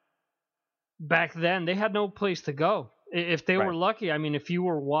out, back then they had no place to go. If they were lucky, I mean, if you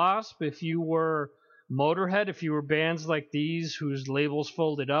were Wasp, if you were Motorhead, if you were bands like these whose labels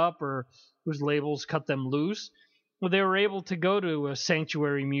folded up or whose labels cut them loose, well, they were able to go to a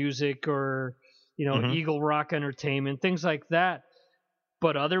Sanctuary Music or, Eagle Rock Entertainment, things like that.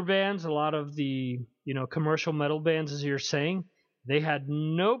 But other bands, a lot of the, commercial metal bands, as you're saying, they had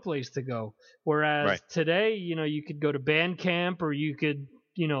no place to go. Whereas today, you could go to Bandcamp, or you could,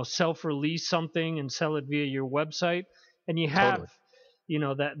 self-release something and sell it via your website, and you have,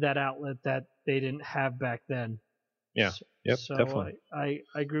 that outlet that they didn't have back then. Yeah. Yep. So definitely. I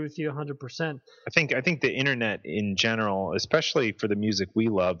agree with you 100%. I think the internet in general, especially for the music we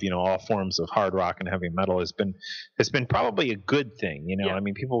love, all forms of hard rock and heavy metal, has been probably a good thing. Yeah. I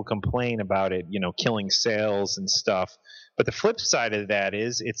mean, people complain about it, killing sales and stuff. But the flip side of that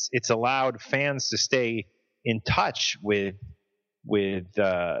is it's allowed fans to stay in touch with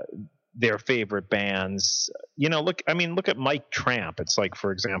their favorite bands. Look at Mike Tramp. It's like,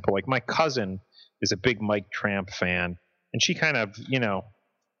 for example, like my cousin is a big Mike Tramp fan, and she kind of,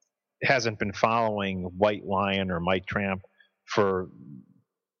 hasn't been following White Lion or Mike Tramp for,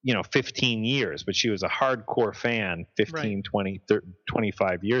 15 years, but she was a hardcore fan 15, 20, 30,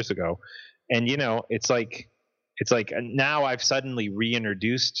 25 years ago. And, it's like now I've suddenly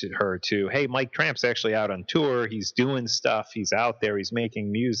reintroduced her to, hey, Mike Tramp's actually out on tour. He's doing stuff. He's out there. He's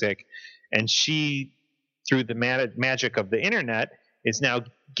making music. And she, through the magic of the internet, is now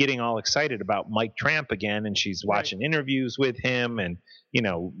getting all excited about Mike Tramp again. And she's watching interviews with him and,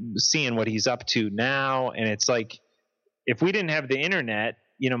 seeing what he's up to now. And it's like, if we didn't have the internet,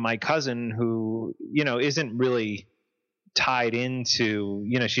 my cousin who, isn't really tied into,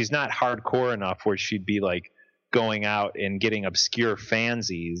 she's not hardcore enough where she'd be like going out and getting obscure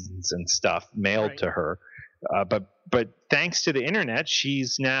fanzines and stuff mailed to her. But thanks to the internet,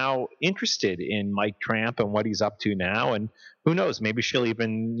 she's now interested in Mike Tramp and what he's up to now. And who knows, maybe she'll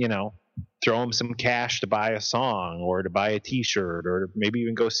even, throw him some cash to buy a song or to buy a T-shirt or maybe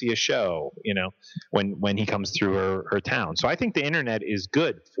even go see a show, when he comes through her town. So I think the internet is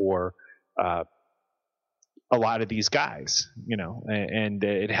good for a lot of these guys, and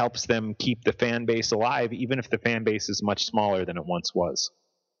it helps them keep the fan base alive, even if the fan base is much smaller than it once was.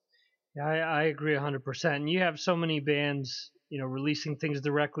 Yeah, I agree 100%. And you have so many bands, releasing things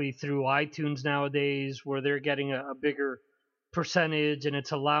directly through iTunes nowadays where they're getting a bigger percentage, and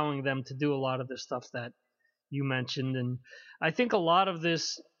it's allowing them to do a lot of the stuff that you mentioned. And I think a lot of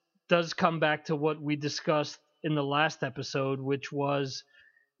this does come back to what we discussed in the last episode, which was,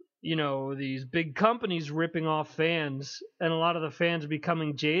 these big companies ripping off fans and a lot of the fans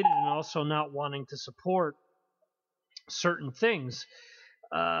becoming jaded and also not wanting to support certain things.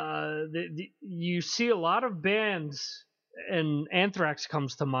 You see a lot of bands, and Anthrax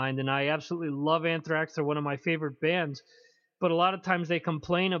comes to mind, and I absolutely love Anthrax. They're one of my favorite bands. But a lot of times they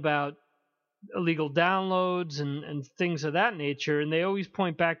complain about illegal downloads and things of that nature, and they always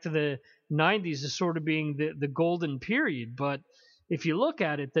point back to the 90s as sort of being the golden period. But if you look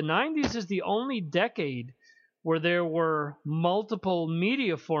at it, the 90s is the only decade where there were multiple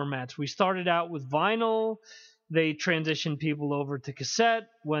media formats. We started out with vinyl. They transitioned people over to cassette.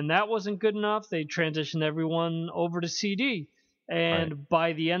 When that wasn't good enough, they transitioned everyone over to CD. And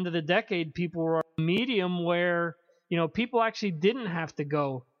by the end of the decade, people were on a medium where people actually didn't have to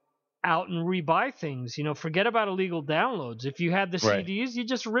go out and rebuy things. Forget about illegal downloads. If you had the CDs, you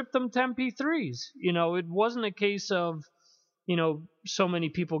just ripped them to MP3s. It wasn't a case of, so many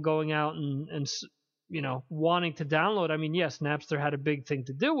people going out and wanting to download. I mean, yes, Napster had a big thing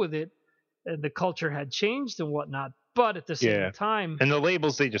to do with it. The culture had changed and whatnot. But at the same time... And the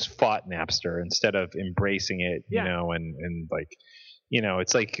labels, they just fought Napster instead of embracing it, and like,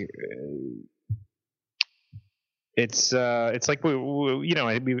 it's like... It's like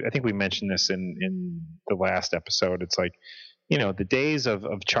I think we mentioned this in the last episode. It's like, the days of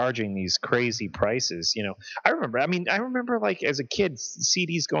charging these crazy prices. I remember like as a kid,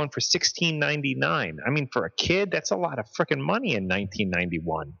 CDs going for $16.99. I mean, for a kid, that's a lot of freaking money in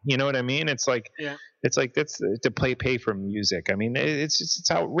 1991. You know what I mean? It's like, it's like that's to pay for music. I mean,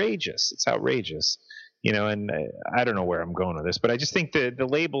 it's outrageous. It's outrageous. And I don't know where I'm going with this, but I just think the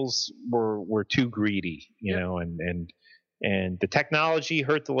labels were too greedy, and the technology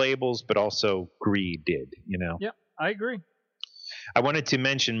hurt the labels, but also greed did, Yeah, I agree. I wanted to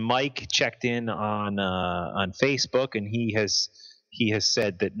mention Mike checked in on Facebook, and he has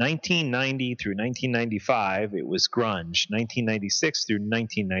said that 1990 through 1995 it was grunge, 1996 through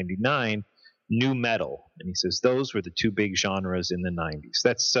 1999 new metal, and he says those were the two big genres in the 90s.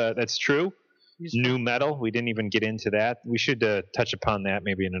 That's true. New metal, we didn't even get into that. We should touch upon that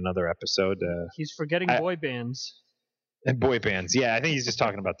maybe in another episode. He's forgetting boy bands. And boy bands, yeah. I think he's just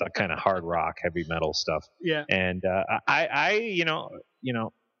talking about the kind of hard rock, heavy metal stuff. Yeah. And I a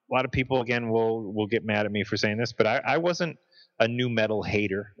lot of people again will get mad at me for saying this, but I wasn't a new metal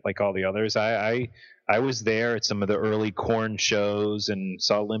hater like all the others. I was there at some of the early Korn shows and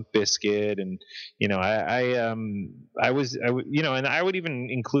saw Limp Bizkit, and I would even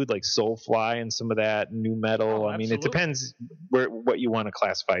include like Soulfly and some of that new metal. I mean, it depends what you want to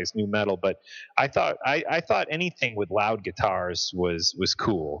classify as new metal, but I thought anything with loud guitars was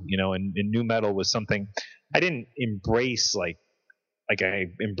cool, and new metal was something I didn't embrace like I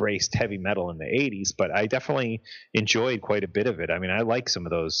embraced heavy metal in the 80s, but I definitely enjoyed quite a bit of it. I mean, I like some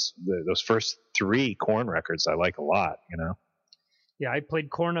of those first three Korn records. I like a lot, Yeah, I played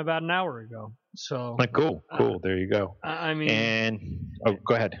Korn about an hour ago. So like, cool. There you go. I mean, and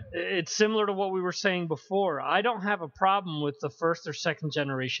go ahead. It's similar to what we were saying before. I don't have a problem with the first or second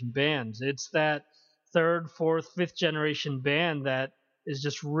generation bands. It's that third, fourth, fifth generation band that is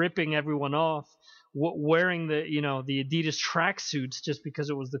just ripping everyone off, wearing the Adidas tracksuits just because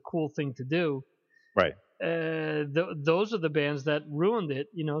it was the cool thing to do. Right. Those are the bands that ruined it.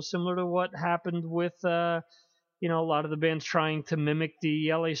 Similar to what happened with a lot of the bands trying to mimic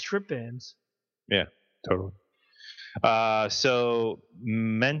the LA strip bands. Yeah, totally. So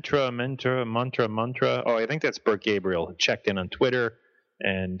mantra. Oh, I think that's Bert Gabriel checked in on Twitter,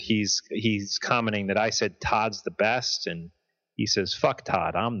 and he's commenting that I said Todd's the best, and he says, "Fuck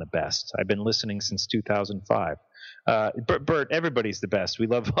Todd, I'm the best. I've been listening since 2005." Bert, everybody's the best. We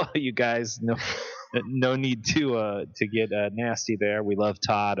love all you guys. No need to get nasty there. We love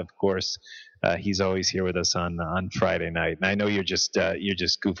Todd, of course. He's always here with us on Friday night. And I know you're just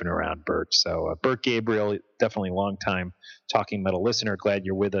goofing around, Bert. So Bert Gabriel, definitely long time Talking Metal listener. Glad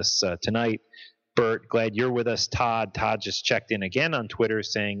you're with us tonight. Bert, glad you're with us. Todd just checked in again on Twitter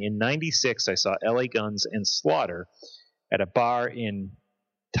saying, in '96 I saw LA Guns and Slaughter at a bar in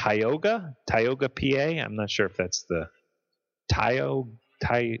Tioga, PA. I'm not sure if that's the Tioga,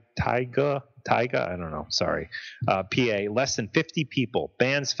 I don't know. Sorry. PA, less than 50 people.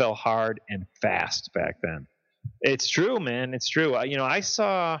 Bands fell hard and fast back then. It's true, man. It's true. I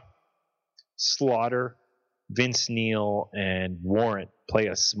saw Slaughter, Vince Neil, and Warrant play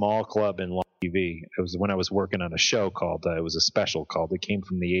a small club in Long TV. It was when I was working on a show called, it was a special called, it came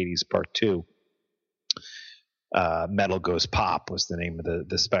from the 80s, Part 2. Metal Goes Pop was the name of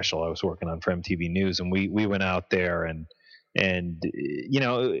the special I was working on for MTV News. And we went out there and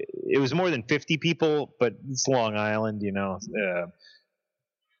it was more than 50 people, but it's Long Island,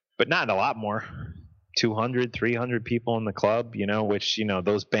 but not a lot more, 200, 300 people in the club, which,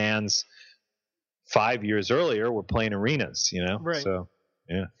 those bands 5 years earlier were playing arenas, Right. So,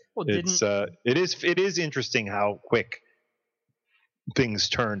 yeah, well, it is interesting how quick things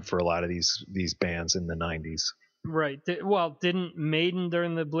turned for a lot of these bands in the 90s. Right. Well, didn't Maiden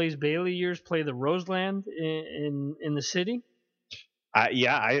during the Blaze Bayley years play the Roseland in the city?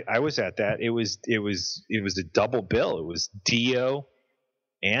 I was at that. It was a double bill. It was Dio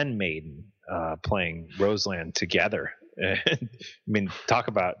and Maiden playing Roseland together. I mean, talk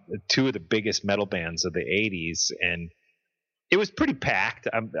about two of the biggest metal bands of the 80s, and it was pretty packed.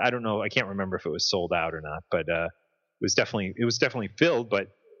 I don't know. I can't remember if it was sold out or not, but it was definitely filled. But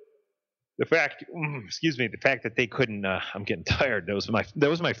the fact that they couldn't, I'm getting tired. That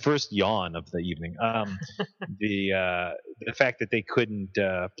was my first yawn of the evening. The fact that they couldn't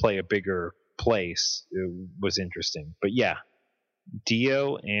play a bigger place was interesting. But yeah,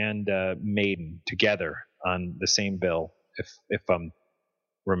 Dio and Maiden together on the same bill, if I'm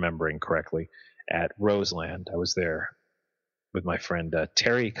remembering correctly, at Roseland. I was there with my friend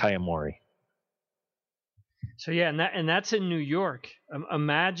Terry Kayamori. So yeah, and that's in New York.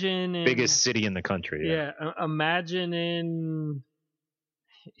 Imagine biggest city in the country. Yeah, imagine in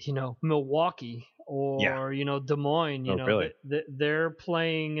Milwaukee or Des Moines. Really? They're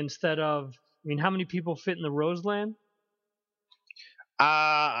playing instead of. I mean, how many people fit in the Roseland?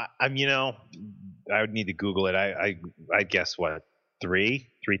 I would need to Google it. I guess what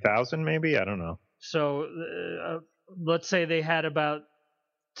 3,000 maybe. I don't know. So let's say they had about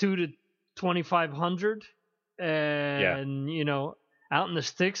 2,000 to 2,500. And out in the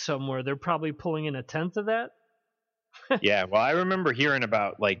sticks somewhere, they're probably pulling in a tenth of that. Yeah, well, I remember hearing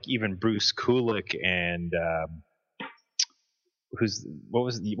about like even Bruce Kulick and what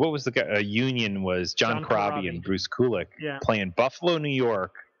was the guy? Union was John Corabi and Bruce Kulick playing Buffalo, New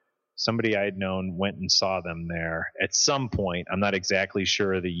York. Somebody I had known went and saw them there at some point. I'm not exactly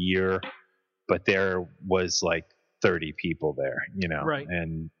sure of the year, but there was like 30 people there. Right,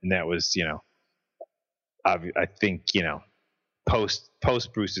 and that was I think post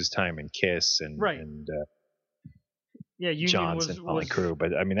Bruce's time in Kiss and Union John's and Motley Crue,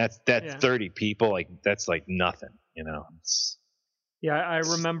 but I mean that's 30 people, like that's like nothing, I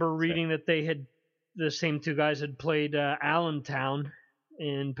remember reading that the same two guys had played Allentown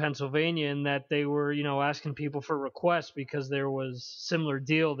in Pennsylvania, and that they were asking people for requests because there was similar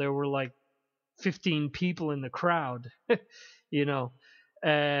deal. There were like 15 people in the crowd,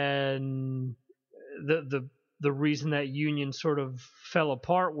 and the reason that Union sort of fell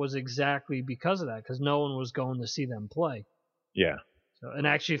apart was exactly because of that, because no one was going to see them play. Yeah. So, and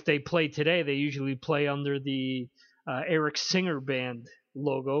actually, if they play today, they usually play under the Eric Singer Band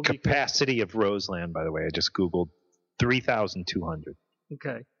logo. Capacity of Roseland, by the way, I just Googled 3,200.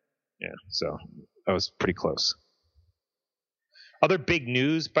 Okay. Yeah, so I was pretty close. Other big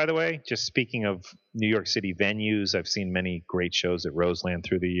news, by the way, just speaking of New York City venues, I've seen many great shows at Roseland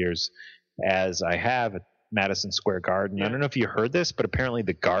through the years, as I have at Madison Square Garden. Yeah. I don't know if you heard this, but apparently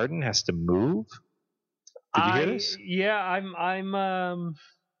the Garden has to move. Did you hear this? Yeah, I'm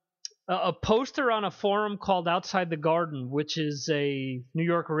a poster on a forum called Outside the Garden, which is a New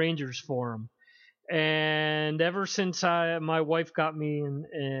York Rangers forum. And ever since my wife got me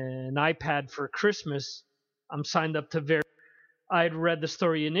an iPad for Christmas, I'm signed up to I'd read the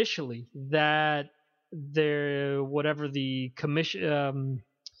story initially that whatever the commission,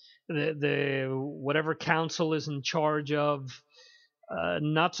 the whatever council is in charge of,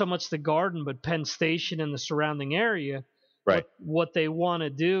 not so much the Garden, but Penn Station and the surrounding area. Right. What they want to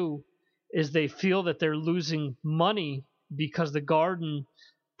do is they feel that they're losing money because the Garden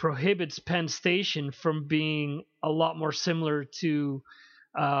prohibits Penn Station from being a lot more similar to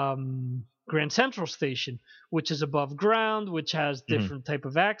Grand Central Station, which is above ground, which has different type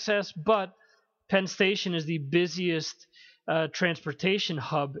of access. But Penn Station is the busiest transportation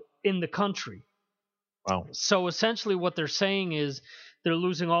hub in the country. Wow. So essentially what they're saying is they're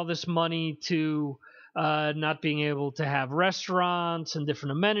losing all this money to not being able to have restaurants and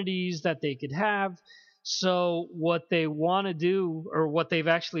different amenities that they could have. So what they want to do, or what they've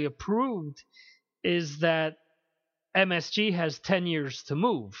actually approved, is that MSG has 10 years to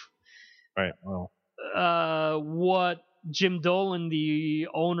move. Right. Well, what Jim Dolan, the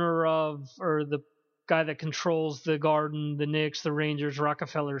owner of, or the guy that controls the Garden, the Knicks, the Rangers,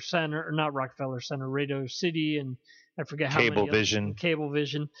 Rockefeller Center, or not Rockefeller Center, Radio City, and I forget how many.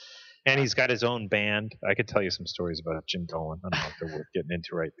 Cablevision. And he's got his own band. I could tell you some stories about Jim Dolan. I don't know if they're worth getting into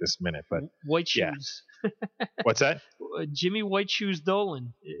right this minute, but White Shoes. Yeah. What's that? Jimmy White Shoes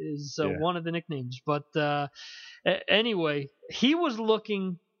Dolan is one of the nicknames. But anyway, he was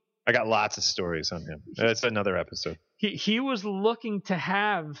looking. I got lots of stories on him. That's another episode. He was looking to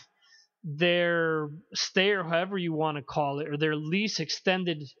have their stay, or however you want to call it, or their lease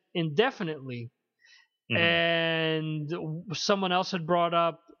extended indefinitely. And someone else had brought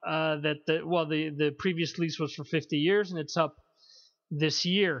up that the previous lease was for 50 years and it's up this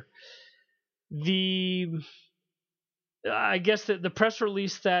year. I guess that the press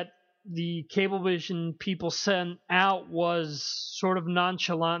release that the Cablevision people sent out was sort of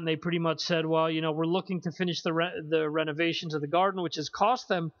nonchalant. They pretty much said, well, we're looking to finish the renovations of the Garden, which has cost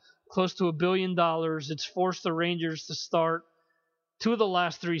them close to $1 billion. It's forced the Rangers to start 2 of the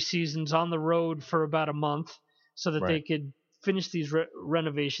last 3 seasons on the road for about a month so that they could finish these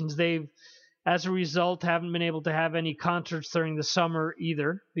renovations. They've, as a result, haven't been able to have any concerts during the summer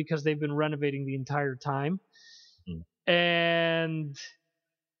either because they've been renovating the entire time. And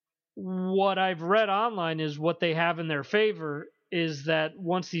what I've read online is what they have in their favor is that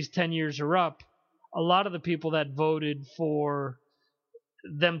once these 10 years are up, a lot of the people that voted for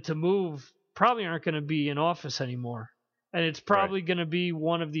them to move probably aren't going to be in office anymore. And it's probably going to be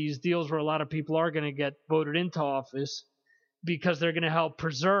one of these deals where a lot of people are going to get voted into office because they're going to help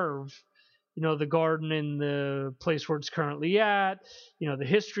preserve, the Garden in the place where it's currently at, the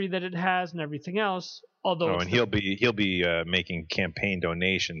history that it has and everything else. Although, and he'll be making campaign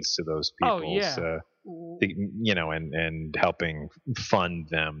donations to those people, and helping fund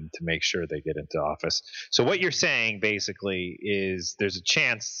them to make sure they get into office. So what you're saying basically is there's a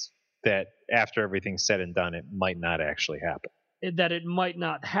chance that after everything's said and done, it might not actually happen. That it might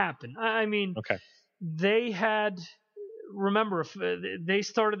not happen. I mean, they had. Remember, if they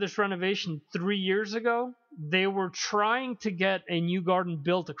started this renovation 3 years ago, they were trying to get a new Garden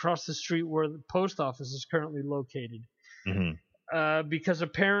built across the street where the post office is currently located. Because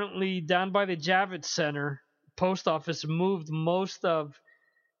apparently down by the Javits Center, post office moved most of,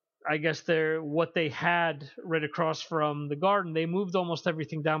 I guess, what they had right across from the Garden. They moved almost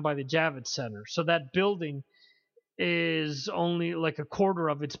everything down by the Javits Center. So that building is only like a quarter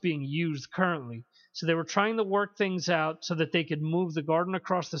of it's being used currently. So they were trying to work things out so that they could move the Garden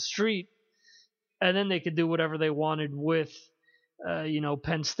across the street, and then they could do whatever they wanted with,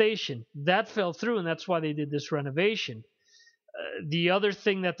 Penn Station. That fell through, and that's why they did this renovation. The other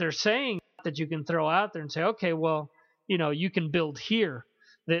thing that they're saying that you can throw out there and say, okay, well, you can build here.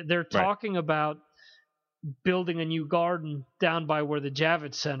 They're talking about building a new Garden down by where the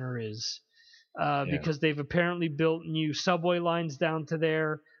Javits Center is, because they've apparently built new subway lines down to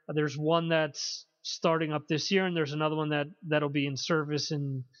there. There's one that's starting up this year, and there's another one that'll be in service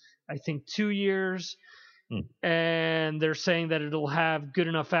in, I think, 2 years. And they're saying that it'll have good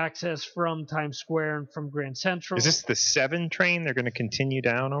enough access from Times Square and from Grand Central. Is this the 7 train they're going to continue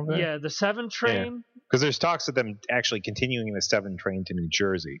down over there? Yeah, the 7 train. Because there's talks of them actually continuing the 7 train to New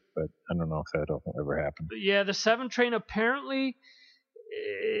Jersey, but I don't know if that'll ever happen. Yeah, the 7 train apparently,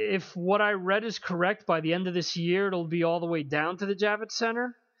 if what I read is correct, by the end of this year, it'll be all the way down to the Javits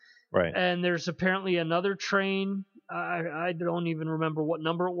Center. Right. And there's apparently another train. I don't even remember what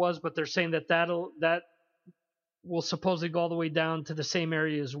number it was, but they're saying that will supposedly go all the way down to the same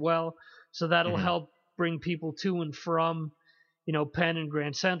area as well. So that'll help bring people to and from, Penn and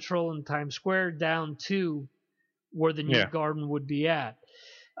Grand Central and Times Square down to where the new Garden would be at.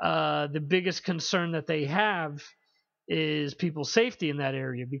 The biggest concern that they have is people's safety in that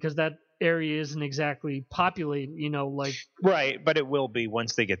area, because that area isn't exactly populated, Right, but it will be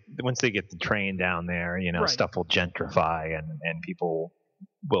once they get the train down there, stuff will gentrify and people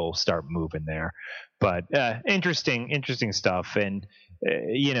will start moving there. But interesting stuff. And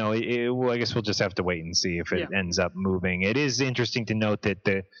well, I guess we'll just have to wait and see if it ends up moving. It is interesting to note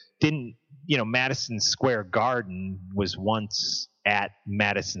that Madison Square Garden was once at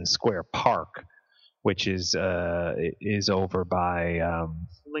Madison Square Park, which is over by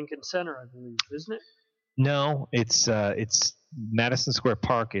Lincoln Center, I believe, isn't it? No, it's Madison Square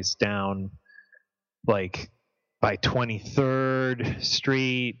Park is down like by 23rd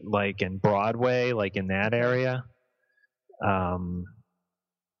Street, like in Broadway, like in that area.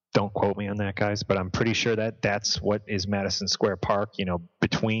 Don't quote me on that, guys, but I'm pretty sure that's what is Madison Square Park.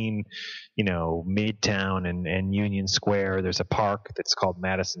 Between Midtown and Union Square, there's a park that's called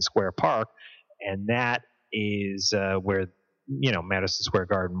Madison Square Park, and that is where Madison Square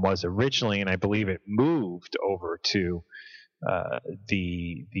Garden was originally, and I believe it moved over to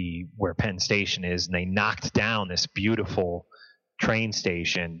the where Penn Station is, and they knocked down this beautiful train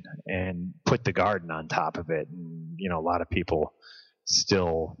station and put the garden on top of it. And, a lot of people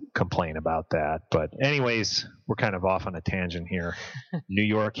still complain about that. But anyways, we're kind of off on a tangent here. New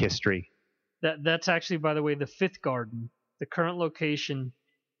York history. That's actually, by the way, the fifth garden. The current location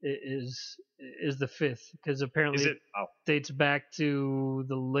is the fifth, because apparently it dates back to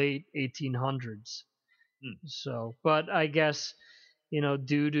the late 1800s. So, but I guess,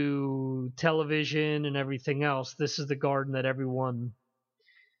 due to television and everything else, this is the garden that everyone,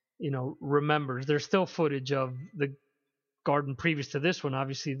 remembers. There's still footage of the garden previous to this one.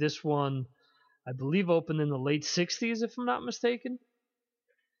 Obviously, this one, I believe, opened in the late 60s, if I'm not mistaken.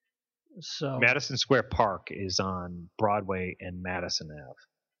 So Madison Square Park is on Broadway and Madison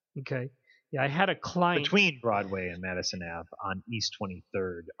Ave. Okay. Yeah, I had a client between Broadway and Madison Ave on East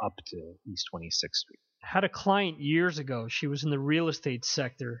 23rd up to East 26th Street. I had a client years ago. She was in the real estate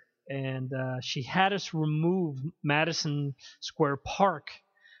sector, and she had us remove Madison Square Park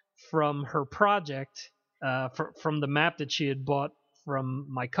from her project, from the map that she had bought from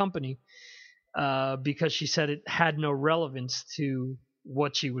my company, because she said it had no relevance to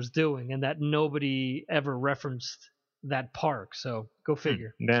what she was doing, and that nobody ever referenced that park. So go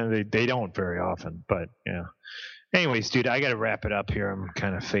figure. They don't very often, but yeah. Anyways, dude, I got to wrap it up here. I'm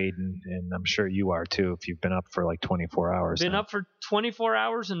kind of fading, and I'm sure you are too if you've been up for like 24 hours. Been up for 24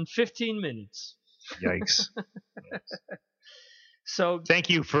 hours and 15 minutes. Yikes. So thank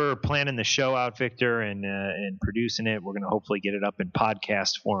you for planning the show out, Victor, and producing it. We're going to hopefully get it up in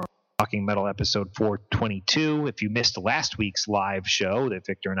podcast form. Talking Metal episode 422. If you missed last week's live show that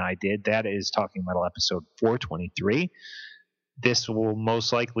Victor and I did, that is Talking Metal episode 423. This will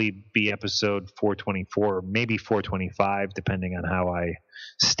most likely be episode 424, maybe 425, depending on how I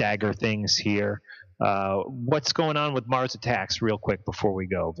stagger things here. What's going on with Mars Attacks real quick before we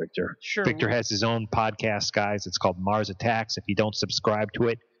go, Victor? Sure. Victor has his own podcast, guys. It's called Mars Attacks. If you don't subscribe to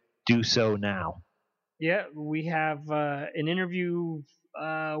it, do so now. Yeah, we have an interview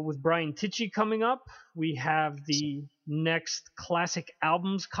with Brian Tichy coming up. We have the next classic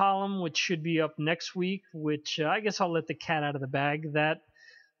albums column, which should be up next week, which I guess I'll let the cat out of the bag. That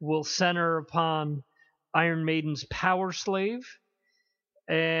will center upon Iron Maiden's Power Slave.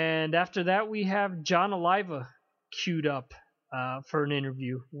 And after that, we have John Oliva queued up for an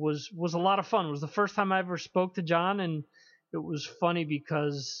interview. Was a lot of fun. It was the first time I ever spoke to John, and it was funny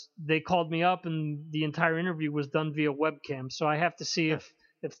because they called me up and the entire interview was done via webcam. So I have to see if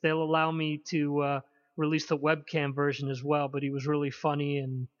they'll allow me to release the webcam version as well. But he was really funny.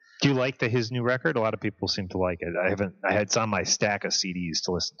 And do you like his new record? A lot of people seem to like it. It's on my stack of CDs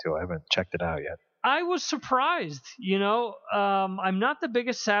to listen to. I haven't checked it out yet. I was surprised. I'm not the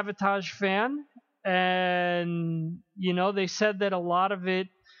biggest Savatage fan. And, they said that a lot of it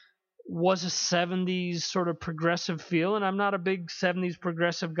was a 70s sort of progressive feel, and I'm not a big 70s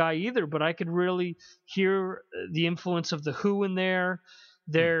progressive guy either, but I could really hear the influence of The Who in there.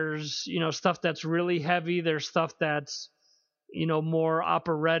 There's, stuff that's really heavy. There's stuff that's, more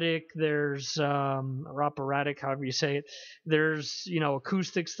operatic. There's, or operatic, however you say it. There's,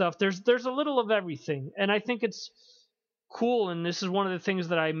 acoustic stuff. There's a little of everything. And I think it's cool, and this is one of the things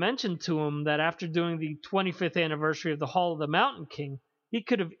that I mentioned to him, that after doing the 25th anniversary of the Hall of the Mountain King, he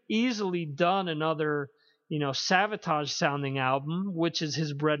could have easily done another, Savatage sounding album, which is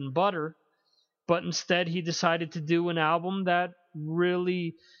his bread and butter. But instead, he decided to do an album that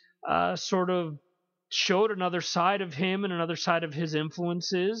really sort of showed another side of him and another side of his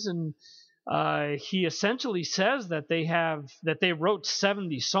influences. And he essentially says that they wrote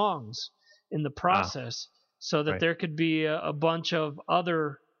 70 songs in the process, so that there could be a bunch of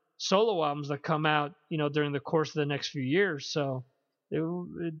other solo albums that come out, during the course of the next few years. So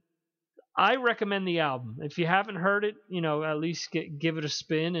I recommend the album. If you haven't heard it, at least give it a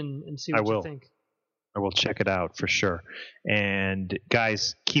spin and see what you think. I will check it out for sure. And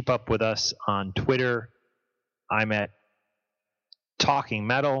guys, keep up with us on Twitter. I'm at Talking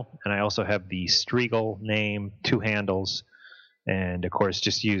Metal, and I also have the Strigl name, 2 handles. And of course,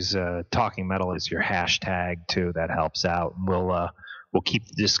 just use Talking Metal as your hashtag too. That helps out. And we'll keep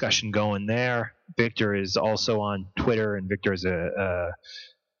the discussion going there. Victor is also on Twitter, and Victor has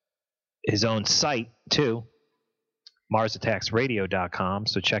his own site too, MarsAttacksRadio.com.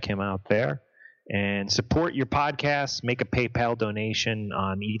 So check him out there. And support your podcast. Make a PayPal donation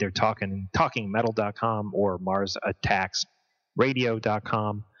on either TalkingMetal.com or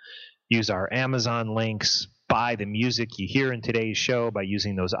MarsAttacksRadio.com. Use our Amazon links. Buy the music you hear in today's show by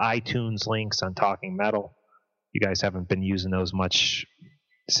using those iTunes links on Talking Metal. You guys haven't been using those much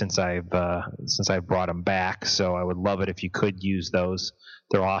since I've brought them back, so I would love it if you could use those.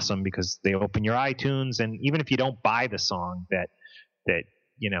 They're awesome because they open your iTunes, and even if you don't buy the song that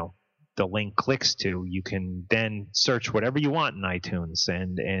the link clicks to, you can then search whatever you want in iTunes,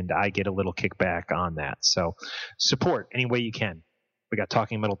 and I get a little kickback on that. So support any way you can. We got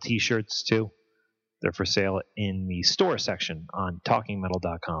Talking Metal t-shirts too. They're for sale in the store section on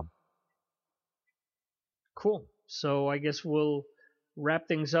TalkingMetal.com. Cool. So I guess we'll wrap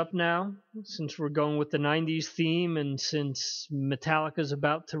things up now, since we're going with the 90s theme, and since Metallica's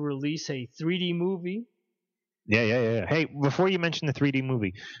about to release a 3D movie. Yeah. Hey, before you mention the 3D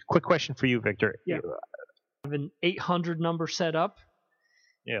movie, quick question for you, Victor. Yeah. I have an 800 number set up.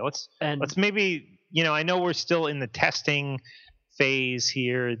 Yeah, let's maybe, I know we're still in the testing phase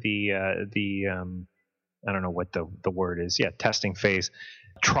here, the I don't know what the word is. Yeah, testing phase,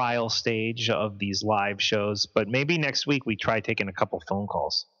 trial stage of these live shows, but maybe next week we try taking a couple phone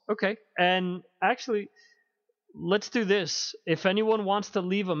calls. Okay. And actually, let's do this. If anyone wants to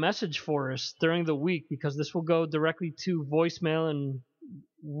leave a message for us during the week, because this will go directly to voicemail and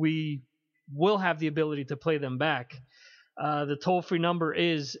we will have the ability to play them back. The toll-free number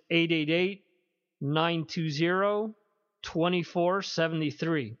is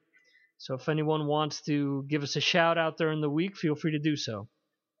 888-920-2473. So if anyone wants to give us a shout out during the week, feel free to do so.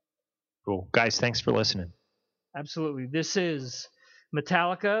 Cool. Guys, thanks for listening. Absolutely. This is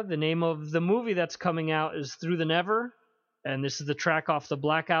Metallica. The name of the movie that's coming out is Through the Never, and this is the track off the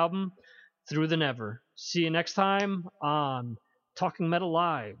Black Album, Through the Never. See you next time on Talking Metal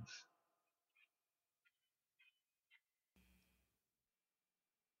Live.